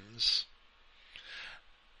nations,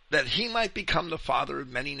 that he might become the father of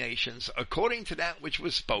many nations, according to that which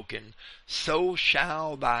was spoken, so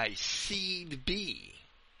shall thy seed be.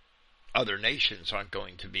 Other nations aren't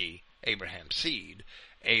going to be Abraham's seed.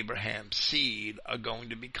 Abraham's seed are going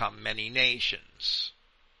to become many nations.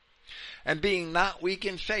 And being not weak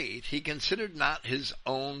in faith, he considered not his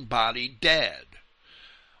own body dead,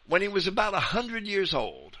 when he was about 100 years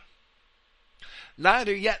old,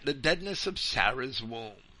 neither yet the deadness of Sarah's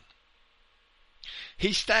womb.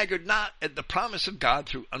 He staggered not at the promise of God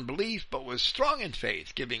through unbelief, but was strong in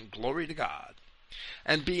faith, giving glory to God,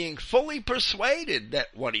 and being fully persuaded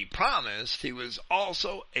that what he promised, he was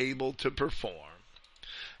also able to perform.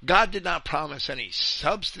 God did not promise any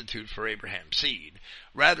substitute for Abraham's seed.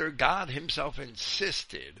 Rather, God himself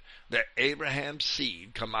insisted that Abraham's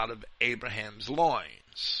seed come out of Abraham's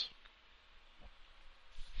loins.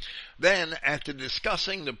 Then, after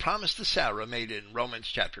discussing the promise to Sarah made in Romans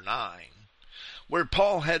chapter 9, where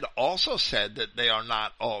Paul had also said that they are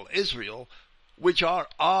not all Israel, which are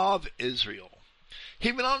of Israel,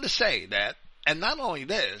 he went on to say that, and not only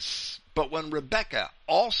this, but when Rebekah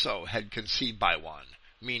also had conceived by one,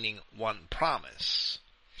 meaning one promise,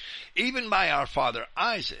 even by our father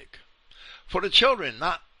Isaac, for the children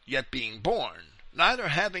not yet being born, neither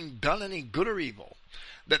having done any good or evil,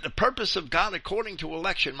 that the purpose of God according to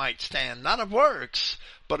election might stand, not of works,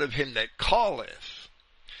 but of him that calleth.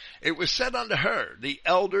 It was said unto her, the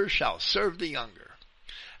elder shall serve the younger.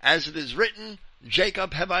 As it is written,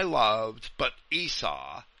 Jacob have I loved, but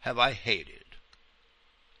Esau have I hated.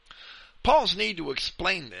 Paul's need to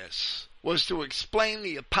explain this was to explain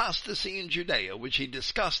the apostasy in Judea, which he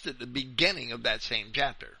discussed at the beginning of that same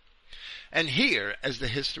chapter. And here, as the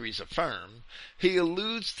histories affirm, he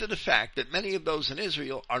alludes to the fact that many of those in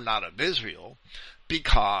Israel are not of Israel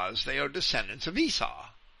because they are descendants of Esau.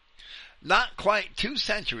 Not quite 2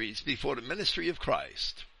 centuries before the ministry of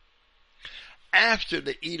Christ, after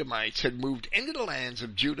the Edomites had moved into the lands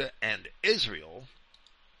of Judah and Israel,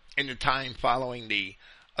 in the time following the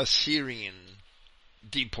Assyrian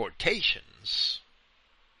deportations,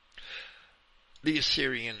 the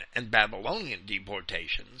Assyrian and Babylonian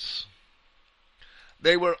deportations,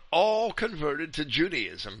 they were all converted to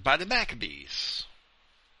Judaism by the Maccabees.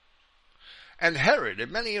 And Herod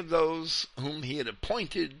and many of those whom he had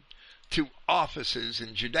appointed to offices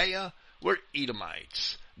in Judea were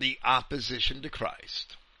Edomites, the opposition to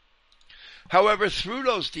Christ. However, through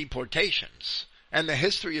those deportations and the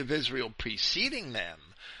history of Israel preceding them,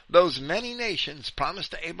 those many nations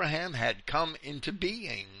promised to Abraham had come into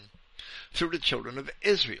being through the children of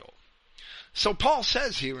Israel. So Paul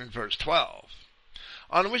says here in verse 12,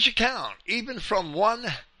 on which account even from one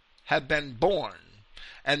have been born,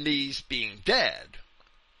 and these being dead,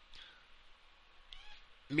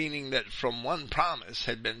 meaning that from one promise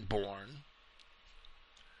had been born,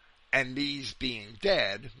 and these being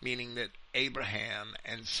dead, meaning that Abraham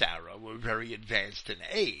and Sarah were very advanced in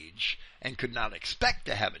age and could not expect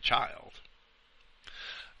to have a child.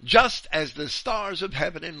 Just as the stars of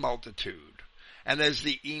heaven in multitude, and as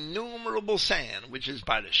the innumerable sand which is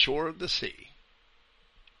by the shore of the sea.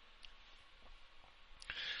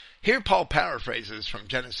 Here Paul paraphrases from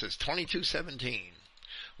Genesis 22:17,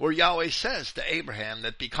 where Yahweh says to Abraham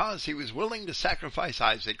that because he was willing to sacrifice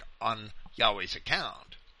Isaac on Yahweh's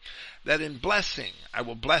account, that in blessing I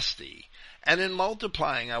will bless thee, and in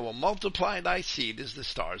multiplying I will multiply thy seed as the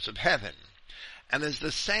stars of heaven, and as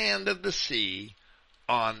the sand of the sea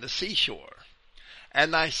on the seashore.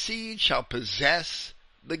 And thy seed shall possess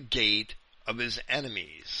the gate of his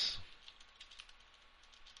enemies.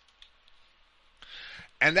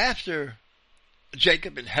 And after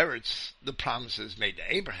Jacob inherits the promises made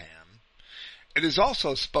to Abraham, it is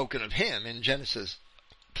also spoken of him in Genesis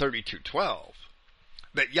 32:12,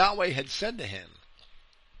 that Yahweh had said to him,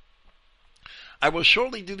 I will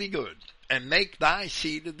surely do thee good, and make thy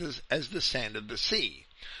seed as the sand of the sea,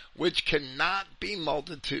 which cannot be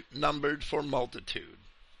numbered for multitude.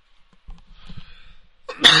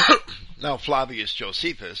 Now Flavius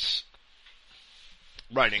Josephus,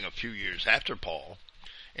 writing a few years after Paul,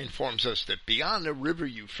 informs us that beyond the river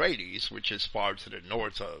Euphrates, which is far to the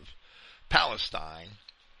north of Palestine,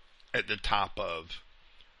 at the top of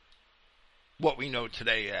what we know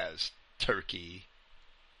today as Turkey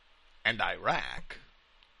and Iraq,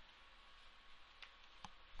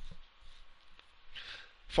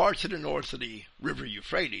 far to the north of the river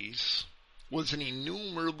Euphrates was an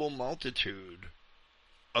innumerable multitude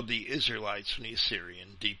of the Israelites from the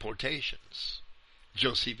Assyrian deportations.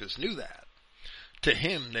 Josephus knew that. To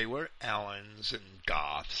him they were Alans and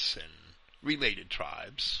Goths and related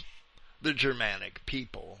tribes, the Germanic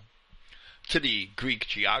people. To the Greek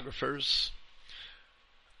geographers,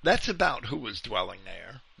 that's about who was dwelling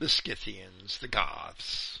there: the Scythians, the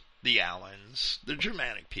Goths, the Alans, the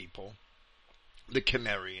Germanic people, the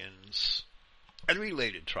Cimmerians, and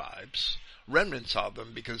related tribes, remnants of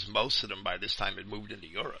them because most of them by this time had moved into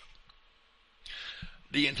Europe.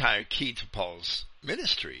 The entire key to Paul's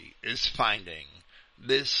ministry is finding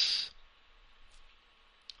this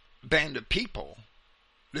band of people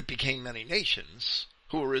that became many nations,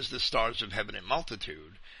 who were as the stars of heaven in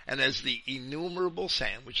multitude, and as the innumerable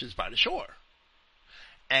sand which is by the shore.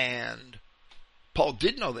 And Paul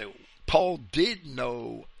did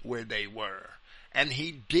know where they were, and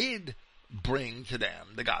he did bring to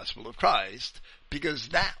them the gospel of Christ, because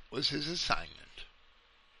that was his assignment.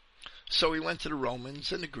 So he went to the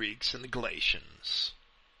Romans and the Greeks and the Galatians.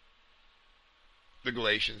 The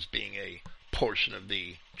Galatians being a portion of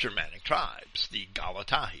the Germanic tribes, the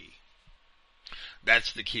Galatae.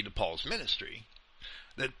 That's the key to Paul's ministry,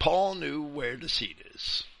 that Paul knew where the seed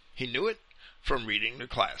is. He knew it from reading the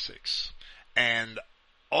classics. And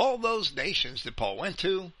all those nations that Paul went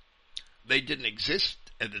to, they didn't exist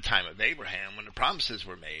at the time of Abraham when the promises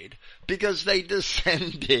were made, because they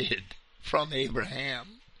descended from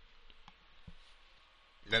Abraham.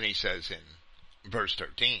 Then he says in verse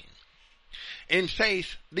 13, in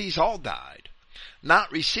faith these all died, not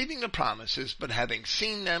receiving the promises, but having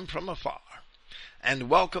seen them from afar, and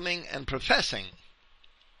welcoming and professing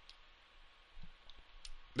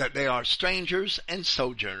that they are strangers and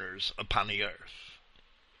sojourners upon the earth.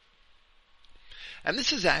 And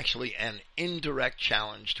this is actually an indirect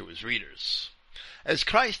challenge to his readers. As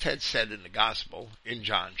Christ had said in the gospel in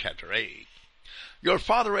John chapter 8, your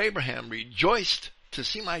father Abraham rejoiced to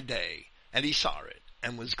see my day, and he saw it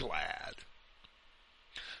and was glad.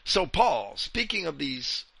 So Paul, speaking of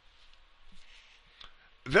these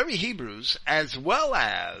very Hebrews, as well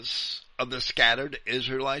as of the scattered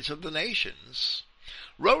Israelites of the nations,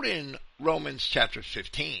 wrote in Romans chapter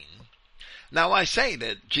 15, now I say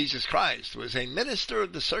that Jesus Christ was a minister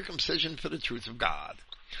of the circumcision for the truth of God,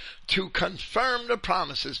 to confirm the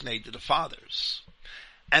promises made to the fathers,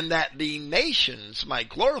 and that the nations might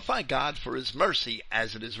glorify God for his mercy,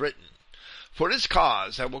 as it is written, for this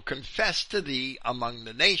cause I will confess to thee among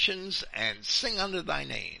the nations, and sing unto thy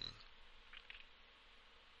name.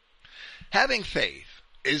 Having faith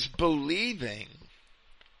is believing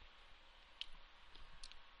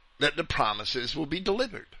that the promises will be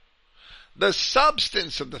delivered. The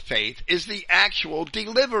substance of the faith is the actual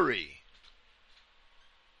delivery.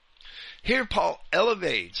 Here Paul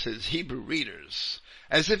elevates his Hebrew readers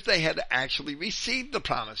as if they had actually received the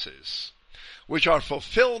promises, which are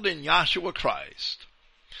fulfilled in Yahshua Christ.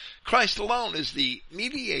 Christ alone is the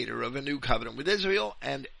mediator of a new covenant with Israel,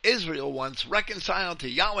 and Israel, once reconciled to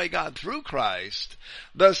Yahweh God through Christ,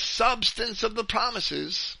 the substance of the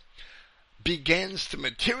promises begins to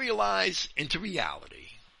materialize into reality.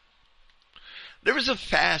 There is a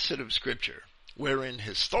facet of Scripture wherein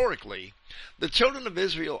historically the children of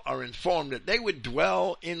Israel are informed that they would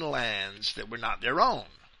dwell in lands that were not their own.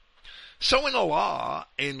 So in the law,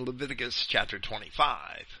 in Leviticus chapter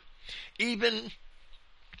 25, even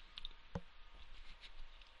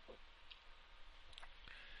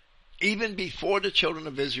even before the children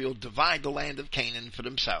of Israel divide the land of Canaan for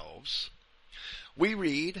themselves, we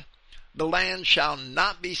read, "The land shall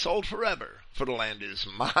not be sold forever, for the land is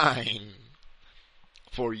mine.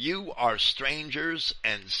 For you are strangers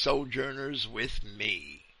and sojourners with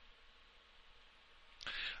me."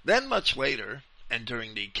 Then much later, and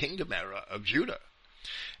during the kingdom era of Judah,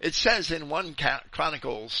 it says in 1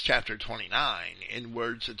 Chronicles chapter 29, in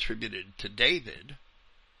words attributed to David,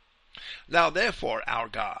 "Now therefore, our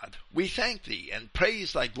God, we thank thee and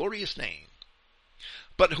praise thy glorious name.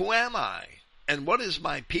 But who am I, and what is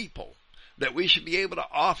my people, that we should be able to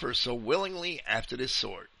offer so willingly after this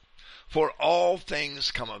sort? For all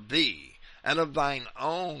things come of thee, and of thine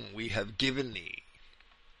own we have given thee.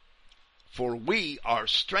 For we are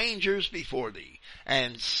strangers before thee,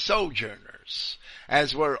 and sojourners,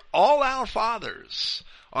 as were all our fathers.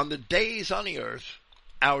 On the days on the earth,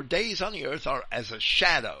 our days on the earth are as a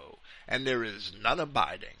shadow, and there is none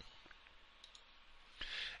abiding."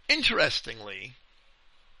 Interestingly,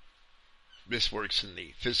 this works in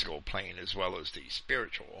the physical plane as well as the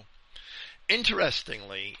spiritual.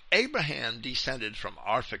 Interestingly, Abraham descended from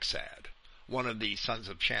Arphaxad, one of the sons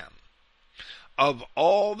of Shem. Of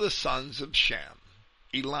all the sons of Shem,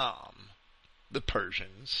 Elam, the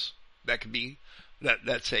Persians,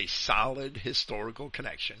 that's a solid historical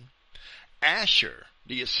connection. Asher,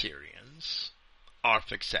 the Assyrians,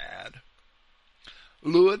 Arphaxad,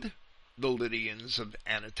 Lud, the Lydians of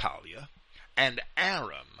Anatolia, and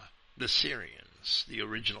Aram, the Syrians, the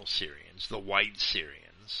original Syrians, the white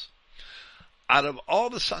Syrians. Out of all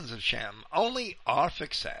the sons of Shem, only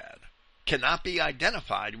Arphaxad cannot be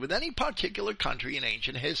identified with any particular country in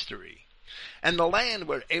ancient history. And the land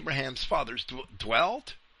where Abraham's fathers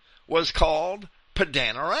dwelt was called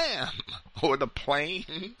Padan Aram, or the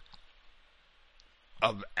plain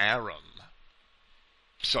of Aram.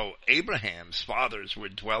 So Abraham's fathers were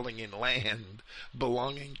dwelling in land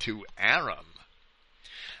belonging to Aram.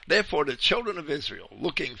 Therefore, the children of Israel,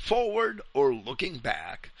 looking forward or looking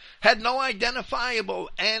back, had no identifiable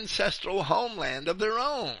ancestral homeland of their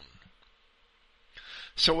own.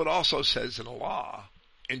 So it also says in the law,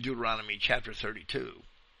 in Deuteronomy chapter 32,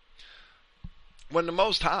 when the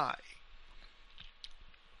Most High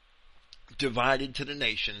divided to the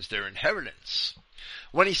nations their inheritance,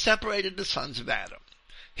 when he separated the sons of Adam,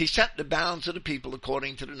 he set the bounds of the people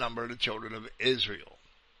according to the number of the children of Israel.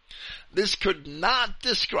 This could not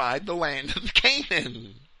describe the land of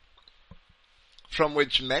Canaan, from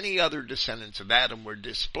which many other descendants of Adam were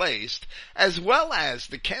displaced, as well as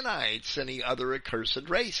the Kenites and the other accursed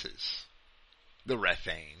races, the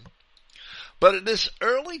Rephaim. But at this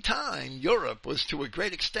early time, Europe was to a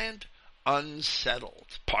great extent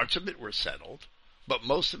unsettled. Parts of it were settled, but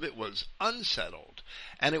most of it was unsettled,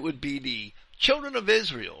 and it would be the children of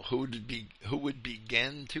Israel who would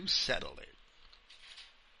begin to settle it.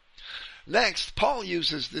 Next, Paul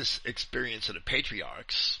uses this experience of the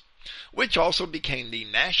patriarchs, which also became the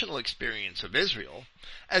national experience of Israel,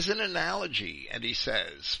 as an analogy, and he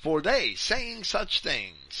says, "For they, saying such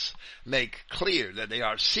things, make clear that they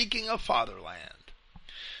are seeking a fatherland.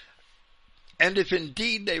 And if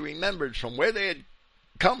indeed they remembered from where they had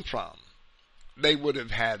come from, they would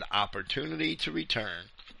have had opportunity to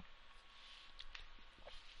return."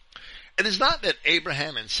 It is not that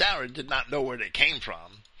Abraham and Sarah did not know where they came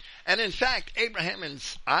from. And in fact, Abraham and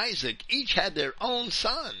Isaac each had their own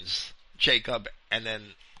sons, Jacob and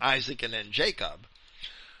then Isaac and then Jacob,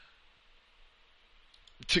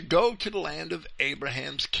 to go to the land of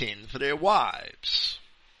Abraham's kin for their wives.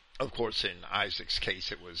 Of course, in Isaac's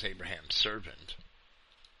case, it was Abraham's servant.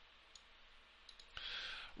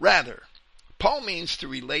 Rather, Paul means to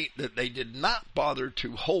relate that they did not bother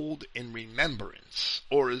to hold in remembrance,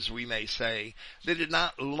 or as we may say, they did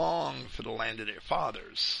not long for the land of their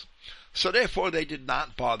fathers. So therefore they did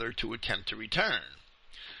not bother to attempt to return.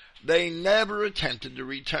 They never attempted to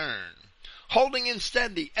return, holding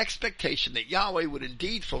instead the expectation that Yahweh would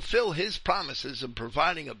indeed fulfill his promises of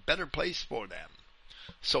providing a better place for them.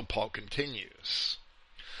 So Paul continues,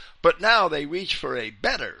 "But now they reach for a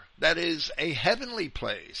better, that is, a heavenly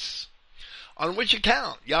place, on which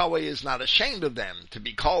account Yahweh is not ashamed of them to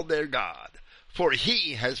be called their God, for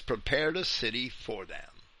he has prepared a city for them."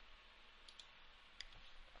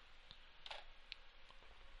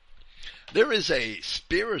 There is a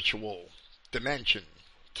spiritual dimension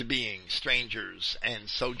to being strangers and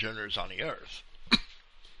sojourners on the earth,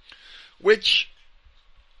 which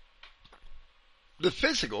the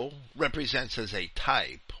physical represents as a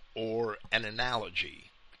type or an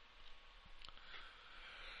analogy.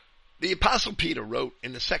 The Apostle Peter wrote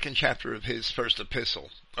in the 2nd chapter of his first epistle,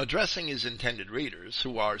 addressing his intended readers,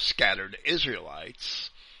 who are scattered Israelites,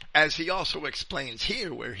 as he also explains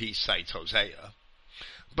here where he cites Hosea.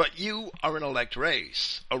 But you are an elect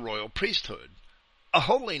race, a royal priesthood, a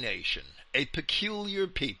holy nation, a peculiar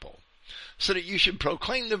people, so that you should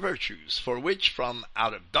proclaim the virtues for which from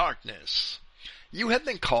out of darkness you have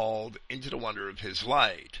been called into the wonder of his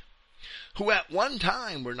light, who at one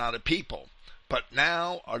time were not a people, but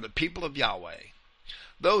now are the people of Yahweh,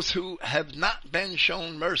 those who have not been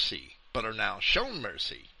shown mercy, but are now shown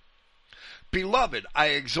mercy. Beloved, I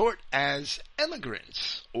exhort as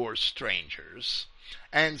emigrants or strangers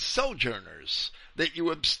and sojourners that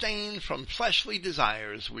you abstain from fleshly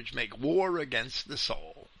desires which make war against the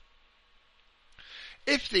soul.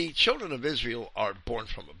 If the children of Israel are born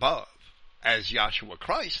from above, as Yahshua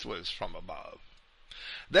Christ was from above,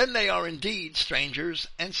 then they are indeed strangers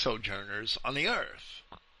and sojourners on the earth.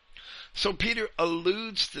 So Peter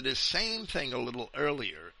alludes to this same thing a little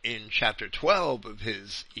earlier in chapter 12 of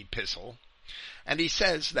his epistle, and he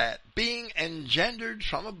says that being engendered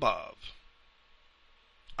from above,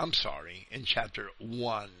 in chapter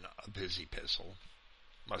 1 of his epistle,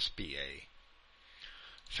 must be a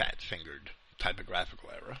fat-fingered typographical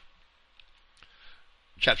error.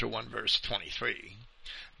 Chapter 1, verse 23.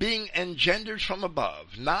 Being engendered from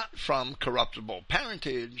above, not from corruptible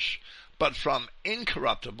parentage, but from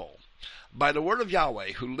incorruptible, by the word of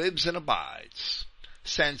Yahweh who lives and abides,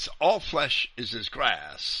 since all flesh is as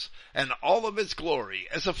grass, and all of its glory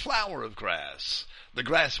as a flower of grass. The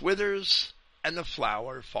grass withers, and the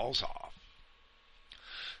flower falls off.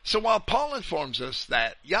 So while Paul informs us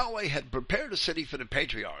that Yahweh had prepared a city for the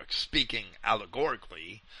patriarchs, speaking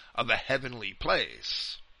allegorically of a heavenly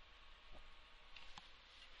place,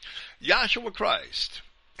 Yahshua Christ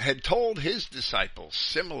had told his disciples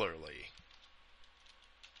similarly.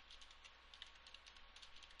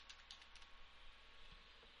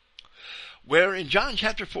 Where in John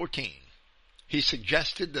chapter 14, he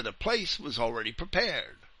suggested that a place was already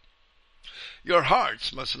prepared. Your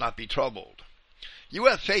hearts must not be troubled. You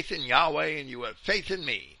have faith in Yahweh and you have faith in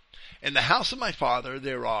me. In the house of my Father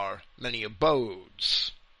there are many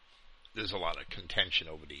abodes. There's a lot of contention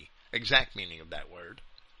over the exact meaning of that word.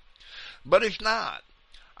 But if not,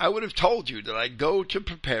 I would have told you that I go to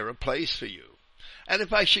prepare a place for you. And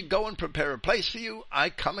if I should go and prepare a place for you,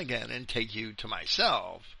 I come again and take you to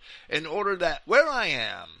myself, in order that where I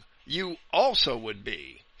am, you also would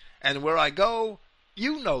be. And where I go,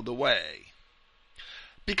 you know the way.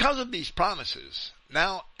 Because of these promises,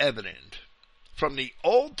 now evident from the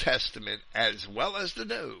Old Testament as well as the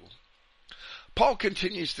New, Paul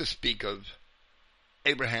continues to speak of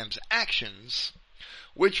Abraham's actions,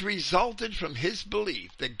 which resulted from his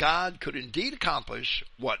belief that God could indeed accomplish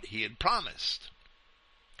what he had promised.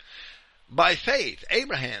 By faith,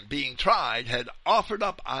 Abraham, being tried, had offered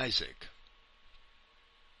up Isaac.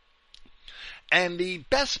 And the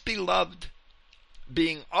best beloved,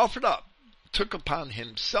 being offered up, took upon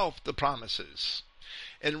himself the promises,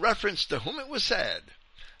 in reference to whom it was said,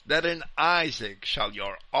 that in Isaac shall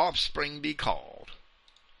your offspring be called.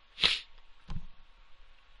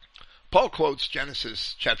 Paul quotes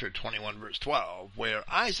Genesis chapter 21 verse 12, where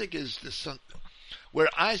Isaac is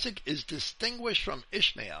distinguished from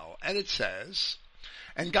Ishmael, and it says,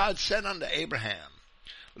 And God said unto Abraham,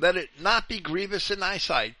 Let it not be grievous in thy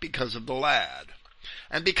sight because of the lad,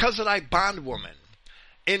 and because of thy bondwoman,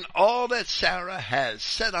 in all that Sarah has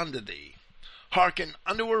said unto thee, hearken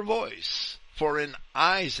unto her voice, for in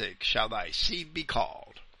Isaac shall thy seed be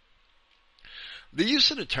called. The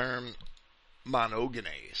use of the term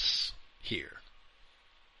monogenes here,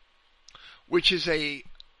 which is a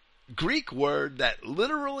Greek word that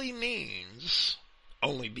literally means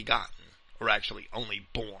only begotten, or actually only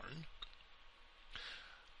born.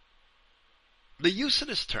 The use of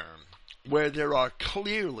this term, where there are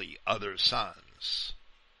clearly other sons,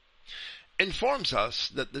 informs us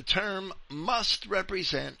that the term must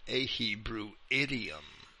represent a Hebrew idiom,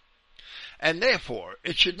 and therefore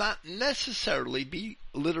it should not necessarily be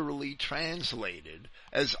literally translated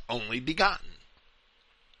as only begotten.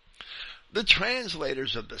 The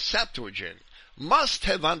translators of the Septuagint must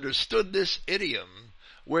have understood this idiom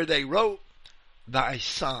where they wrote, Thy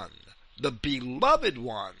son, the beloved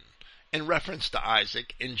one, in reference to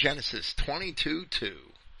Isaac in Genesis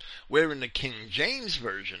 22:2, where in the King James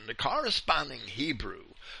Version the corresponding Hebrew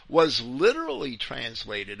was literally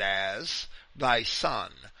translated as Thy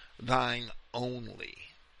son, thine only.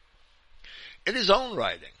 In his own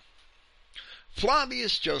writing,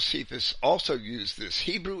 Flavius Josephus also used this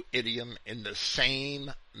Hebrew idiom in the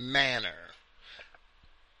same manner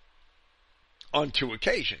on two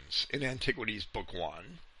occasions, in Antiquities Book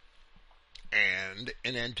 1 and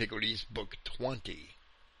in Antiquities Book 20.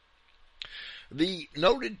 The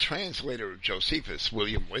noted translator of Josephus,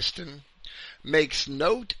 William Whiston, makes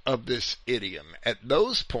note of this idiom at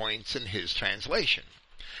those points in his translation,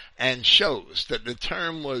 and shows that the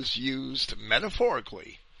term was used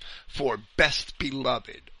metaphorically for best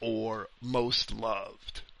beloved or most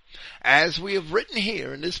loved, as we have written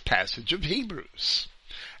here in this passage of Hebrews,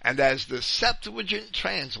 and as the Septuagint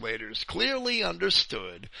translators clearly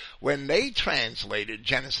understood when they translated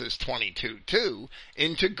Genesis 22:2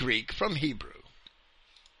 into Greek from Hebrew.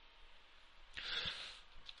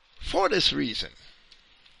 For this reason,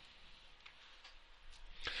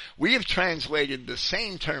 we have translated the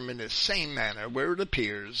same term in the same manner where it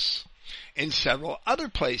appears in several other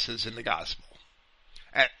places in the Gospel,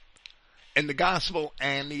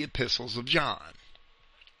 and the Epistles of John.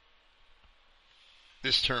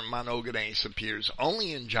 This term monogenes appears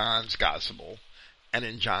only in John's Gospel and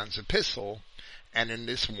in John's Epistle and in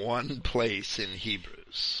this one place in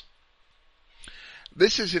Hebrews.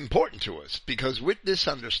 This is important to us because with this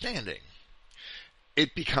understanding,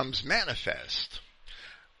 it becomes manifest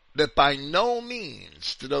that by no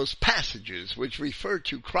means do those passages which refer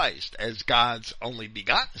to Christ as God's only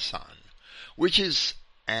begotten Son, which is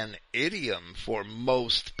an idiom for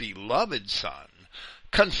most beloved Son,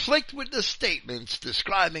 conflict with the statements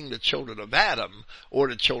describing the children of Adam or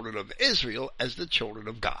the children of Israel as the children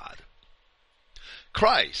of God.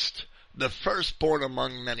 Christ, the firstborn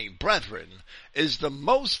among many brethren, is the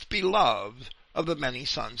most beloved of the many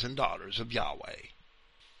sons and daughters of Yahweh.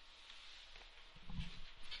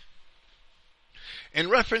 In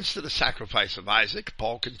reference to the sacrifice of Isaac,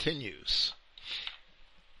 Paul continues,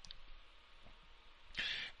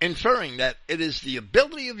 inferring that it is the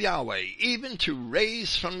ability of Yahweh even to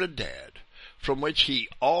raise from the dead, from which he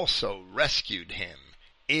also rescued him,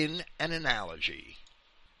 in an analogy.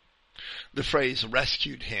 The phrase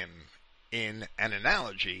rescued him in an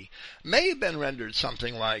analogy may have been rendered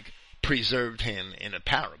something like preserved him in a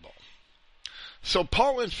parable. So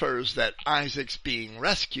Paul infers that Isaac's being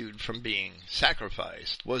rescued from being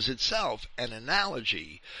sacrificed was itself an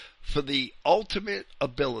analogy for the ultimate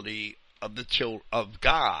ability of the children of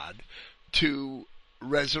God to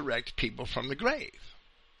resurrect people from the grave.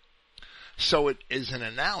 So it is an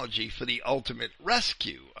analogy for the ultimate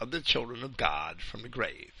rescue of the children of God from the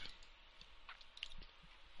grave.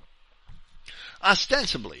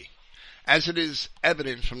 Ostensibly, as it is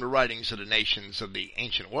evident from the writings of the nations of the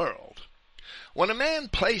ancient world, when a man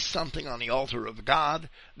placed something on the altar of God,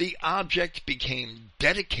 the object became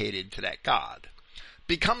dedicated to that God,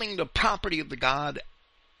 becoming the property of the God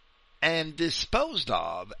and disposed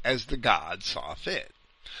of as the God saw fit.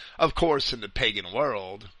 Of course, in the pagan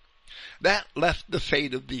world, that left the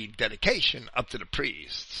fate of the dedication up to the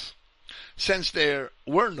priests, since there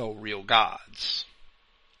were no real gods.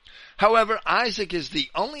 However, Isaac is the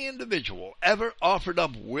only individual ever offered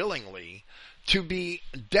up willingly to be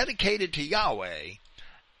dedicated to Yahweh,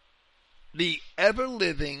 the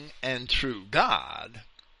ever-living and true God,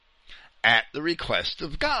 at the request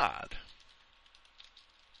of God.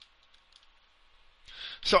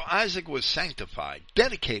 So Isaac was sanctified,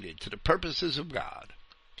 dedicated to the purposes of God.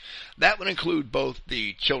 That would include both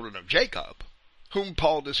the children of Jacob, whom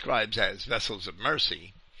Paul describes as vessels of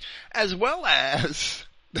mercy, as well as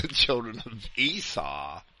the children of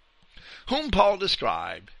Esau, whom Paul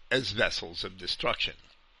described as vessels of destruction,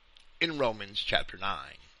 in Romans chapter 9.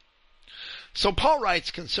 So Paul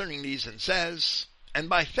writes concerning these and says, and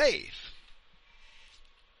by faith,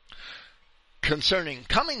 concerning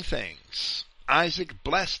coming things, Isaac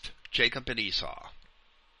blessed Jacob and Esau.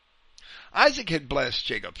 Isaac had blessed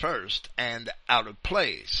Jacob first, and out of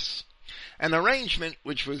place, an arrangement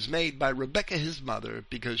which was made by Rebekah his mother,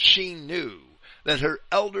 because she knew that her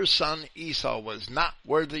elder son Esau was not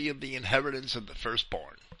worthy of the inheritance of the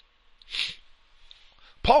firstborn.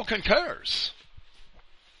 Paul concurs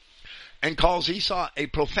and calls Esau a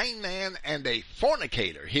profane man and a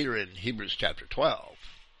fornicator here in Hebrews chapter 12.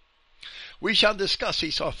 We shall discuss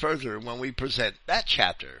Esau further when we present that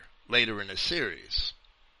chapter later in the series.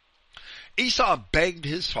 Esau begged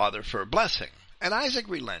his father for a blessing, and Isaac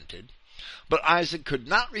relented, but Isaac could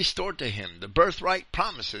not restore to him the birthright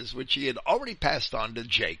promises which he had already passed on to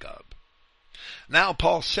Jacob. Now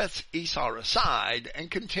Paul sets Esau aside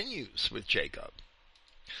and continues with Jacob.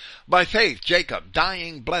 By faith, Jacob,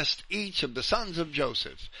 dying, blessed each of the sons of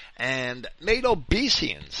Joseph, and made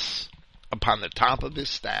obeisance upon the top of his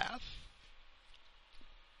staff.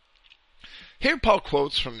 Here Paul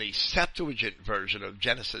quotes from the Septuagint version of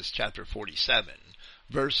Genesis chapter 47,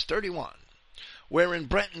 verse 31, where in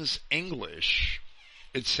Brenton's English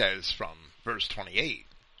it says from verse 28,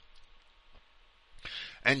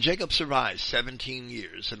 and Jacob survived 17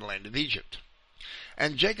 years in the land of Egypt,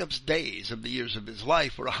 And Jacob's days of the years of his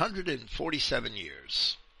life were 147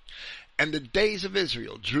 years. And the days of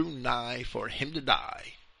Israel drew nigh for him to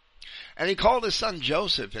die. And he called his son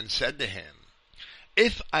Joseph and said to him,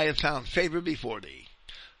 If I have found favor before thee,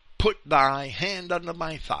 put thy hand under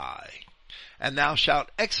my thigh, and thou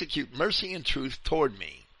shalt execute mercy and truth toward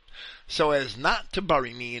me, so as not to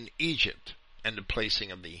bury me in Egypt. And the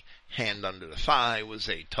placing of the hand under the thigh was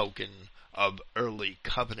a token of early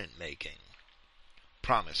covenant making,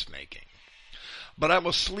 promise making. But I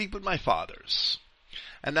will sleep with my fathers,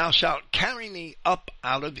 and thou shalt carry me up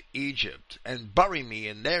out of Egypt, and bury me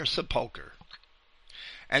in their sepulchre.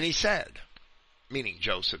 And he said, meaning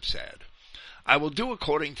Joseph said, I will do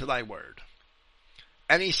according to thy word.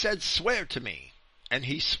 And he said, Swear to me. And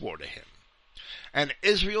he swore to him. And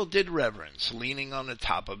Israel did reverence, leaning on the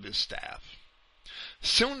top of his staff.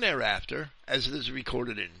 Soon thereafter, as it is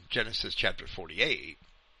recorded in Genesis chapter 48,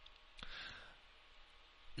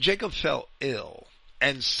 Jacob fell ill,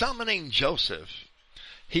 and summoning Joseph,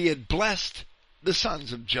 he had blessed the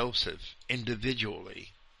sons of Joseph individually.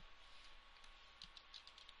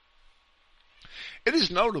 It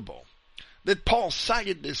is notable that Paul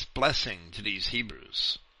cited this blessing to these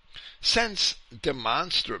Hebrews, since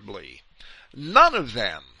demonstrably none of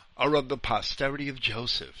them are of the posterity of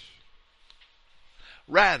Joseph.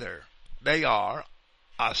 Rather, they are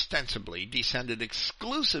ostensibly descended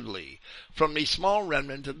exclusively from the small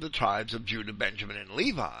remnant of the tribes of Judah, Benjamin, and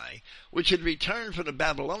Levi, which had returned from the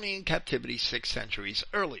Babylonian captivity 6 centuries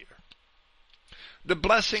earlier. The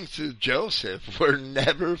blessings to Joseph were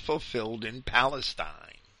never fulfilled in Palestine.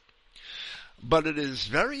 But it is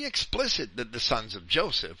very explicit that the sons of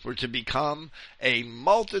Joseph were to become a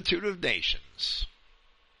multitude of nations.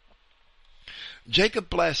 Jacob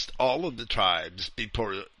blessed all of the tribes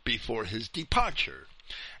before his departure,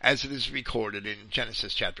 as it is recorded in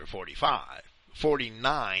Genesis chapter 49.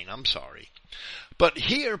 But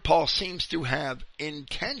here Paul seems to have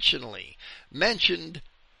intentionally mentioned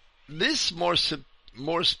this more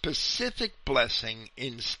specific blessing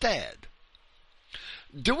instead.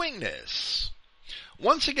 Doing this,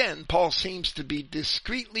 once again, Paul seems to be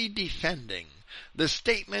discreetly defending the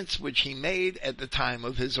statements which he made at the time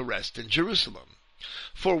of his arrest in Jerusalem,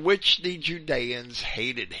 for which the Judeans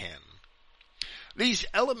hated him. These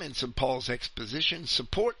elements of Paul's exposition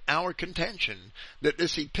support our contention that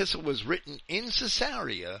this epistle was written in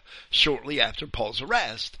Caesarea shortly after Paul's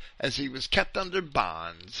arrest, as he was kept under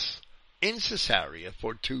bonds in Caesarea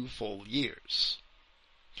for 2 full years.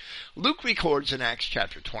 Luke records in Acts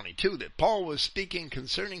chapter 22 that Paul was speaking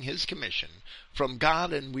concerning his commission from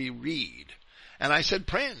God, and we read, And I said,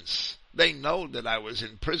 Prince, they know that I was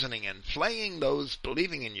imprisoning and flaying those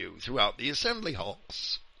believing in you throughout the assembly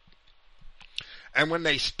halls. And when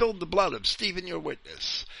they spilled the blood of Stephen your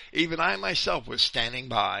witness, even I myself was standing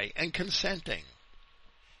by and consenting,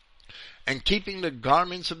 and keeping the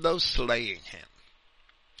garments of those slaying him.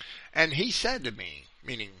 And he said to me,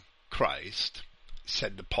 meaning Christ,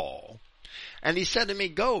 said to Paul, and he said to me,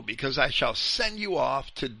 Go, because I shall send you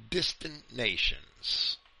off to distant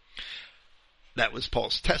nations. That was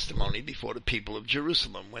Paul's testimony before the people of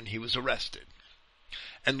Jerusalem when he was arrested.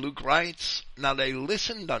 And Luke writes, Now they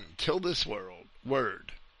listened until this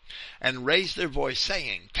word, and raised their voice,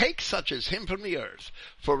 saying, Take such as him from the earth,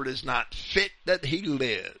 for it is not fit that he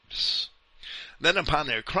lives. Then upon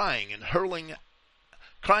their crying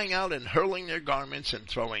out and hurling their garments and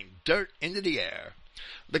throwing dirt into the air,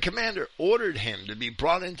 the commander ordered him to be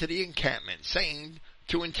brought into the encampment, saying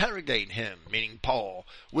to interrogate him, meaning Paul,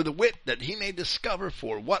 with a whip, that he may discover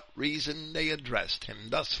for what reason they addressed him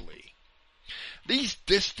thusly. These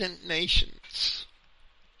distant nations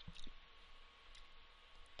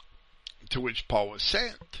to which Paul was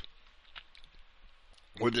sent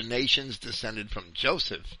were the nations descended from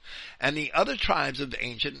Joseph and the other tribes of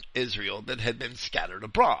ancient Israel that had been scattered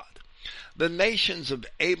abroad, the nations of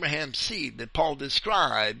Abraham's seed that Paul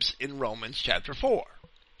describes in Romans chapter 4.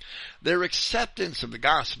 Their acceptance of the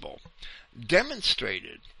gospel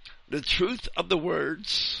demonstrated the truth of the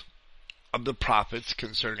words of the prophets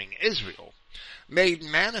concerning Israel, made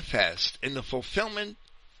manifest in the fulfillment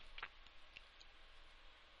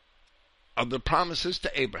of the promises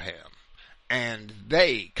to Abraham, and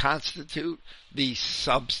they constitute the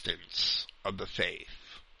substance of the faith.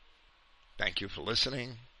 Thank you for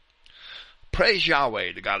listening. Praise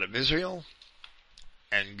Yahweh, the God of Israel,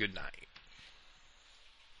 and good night.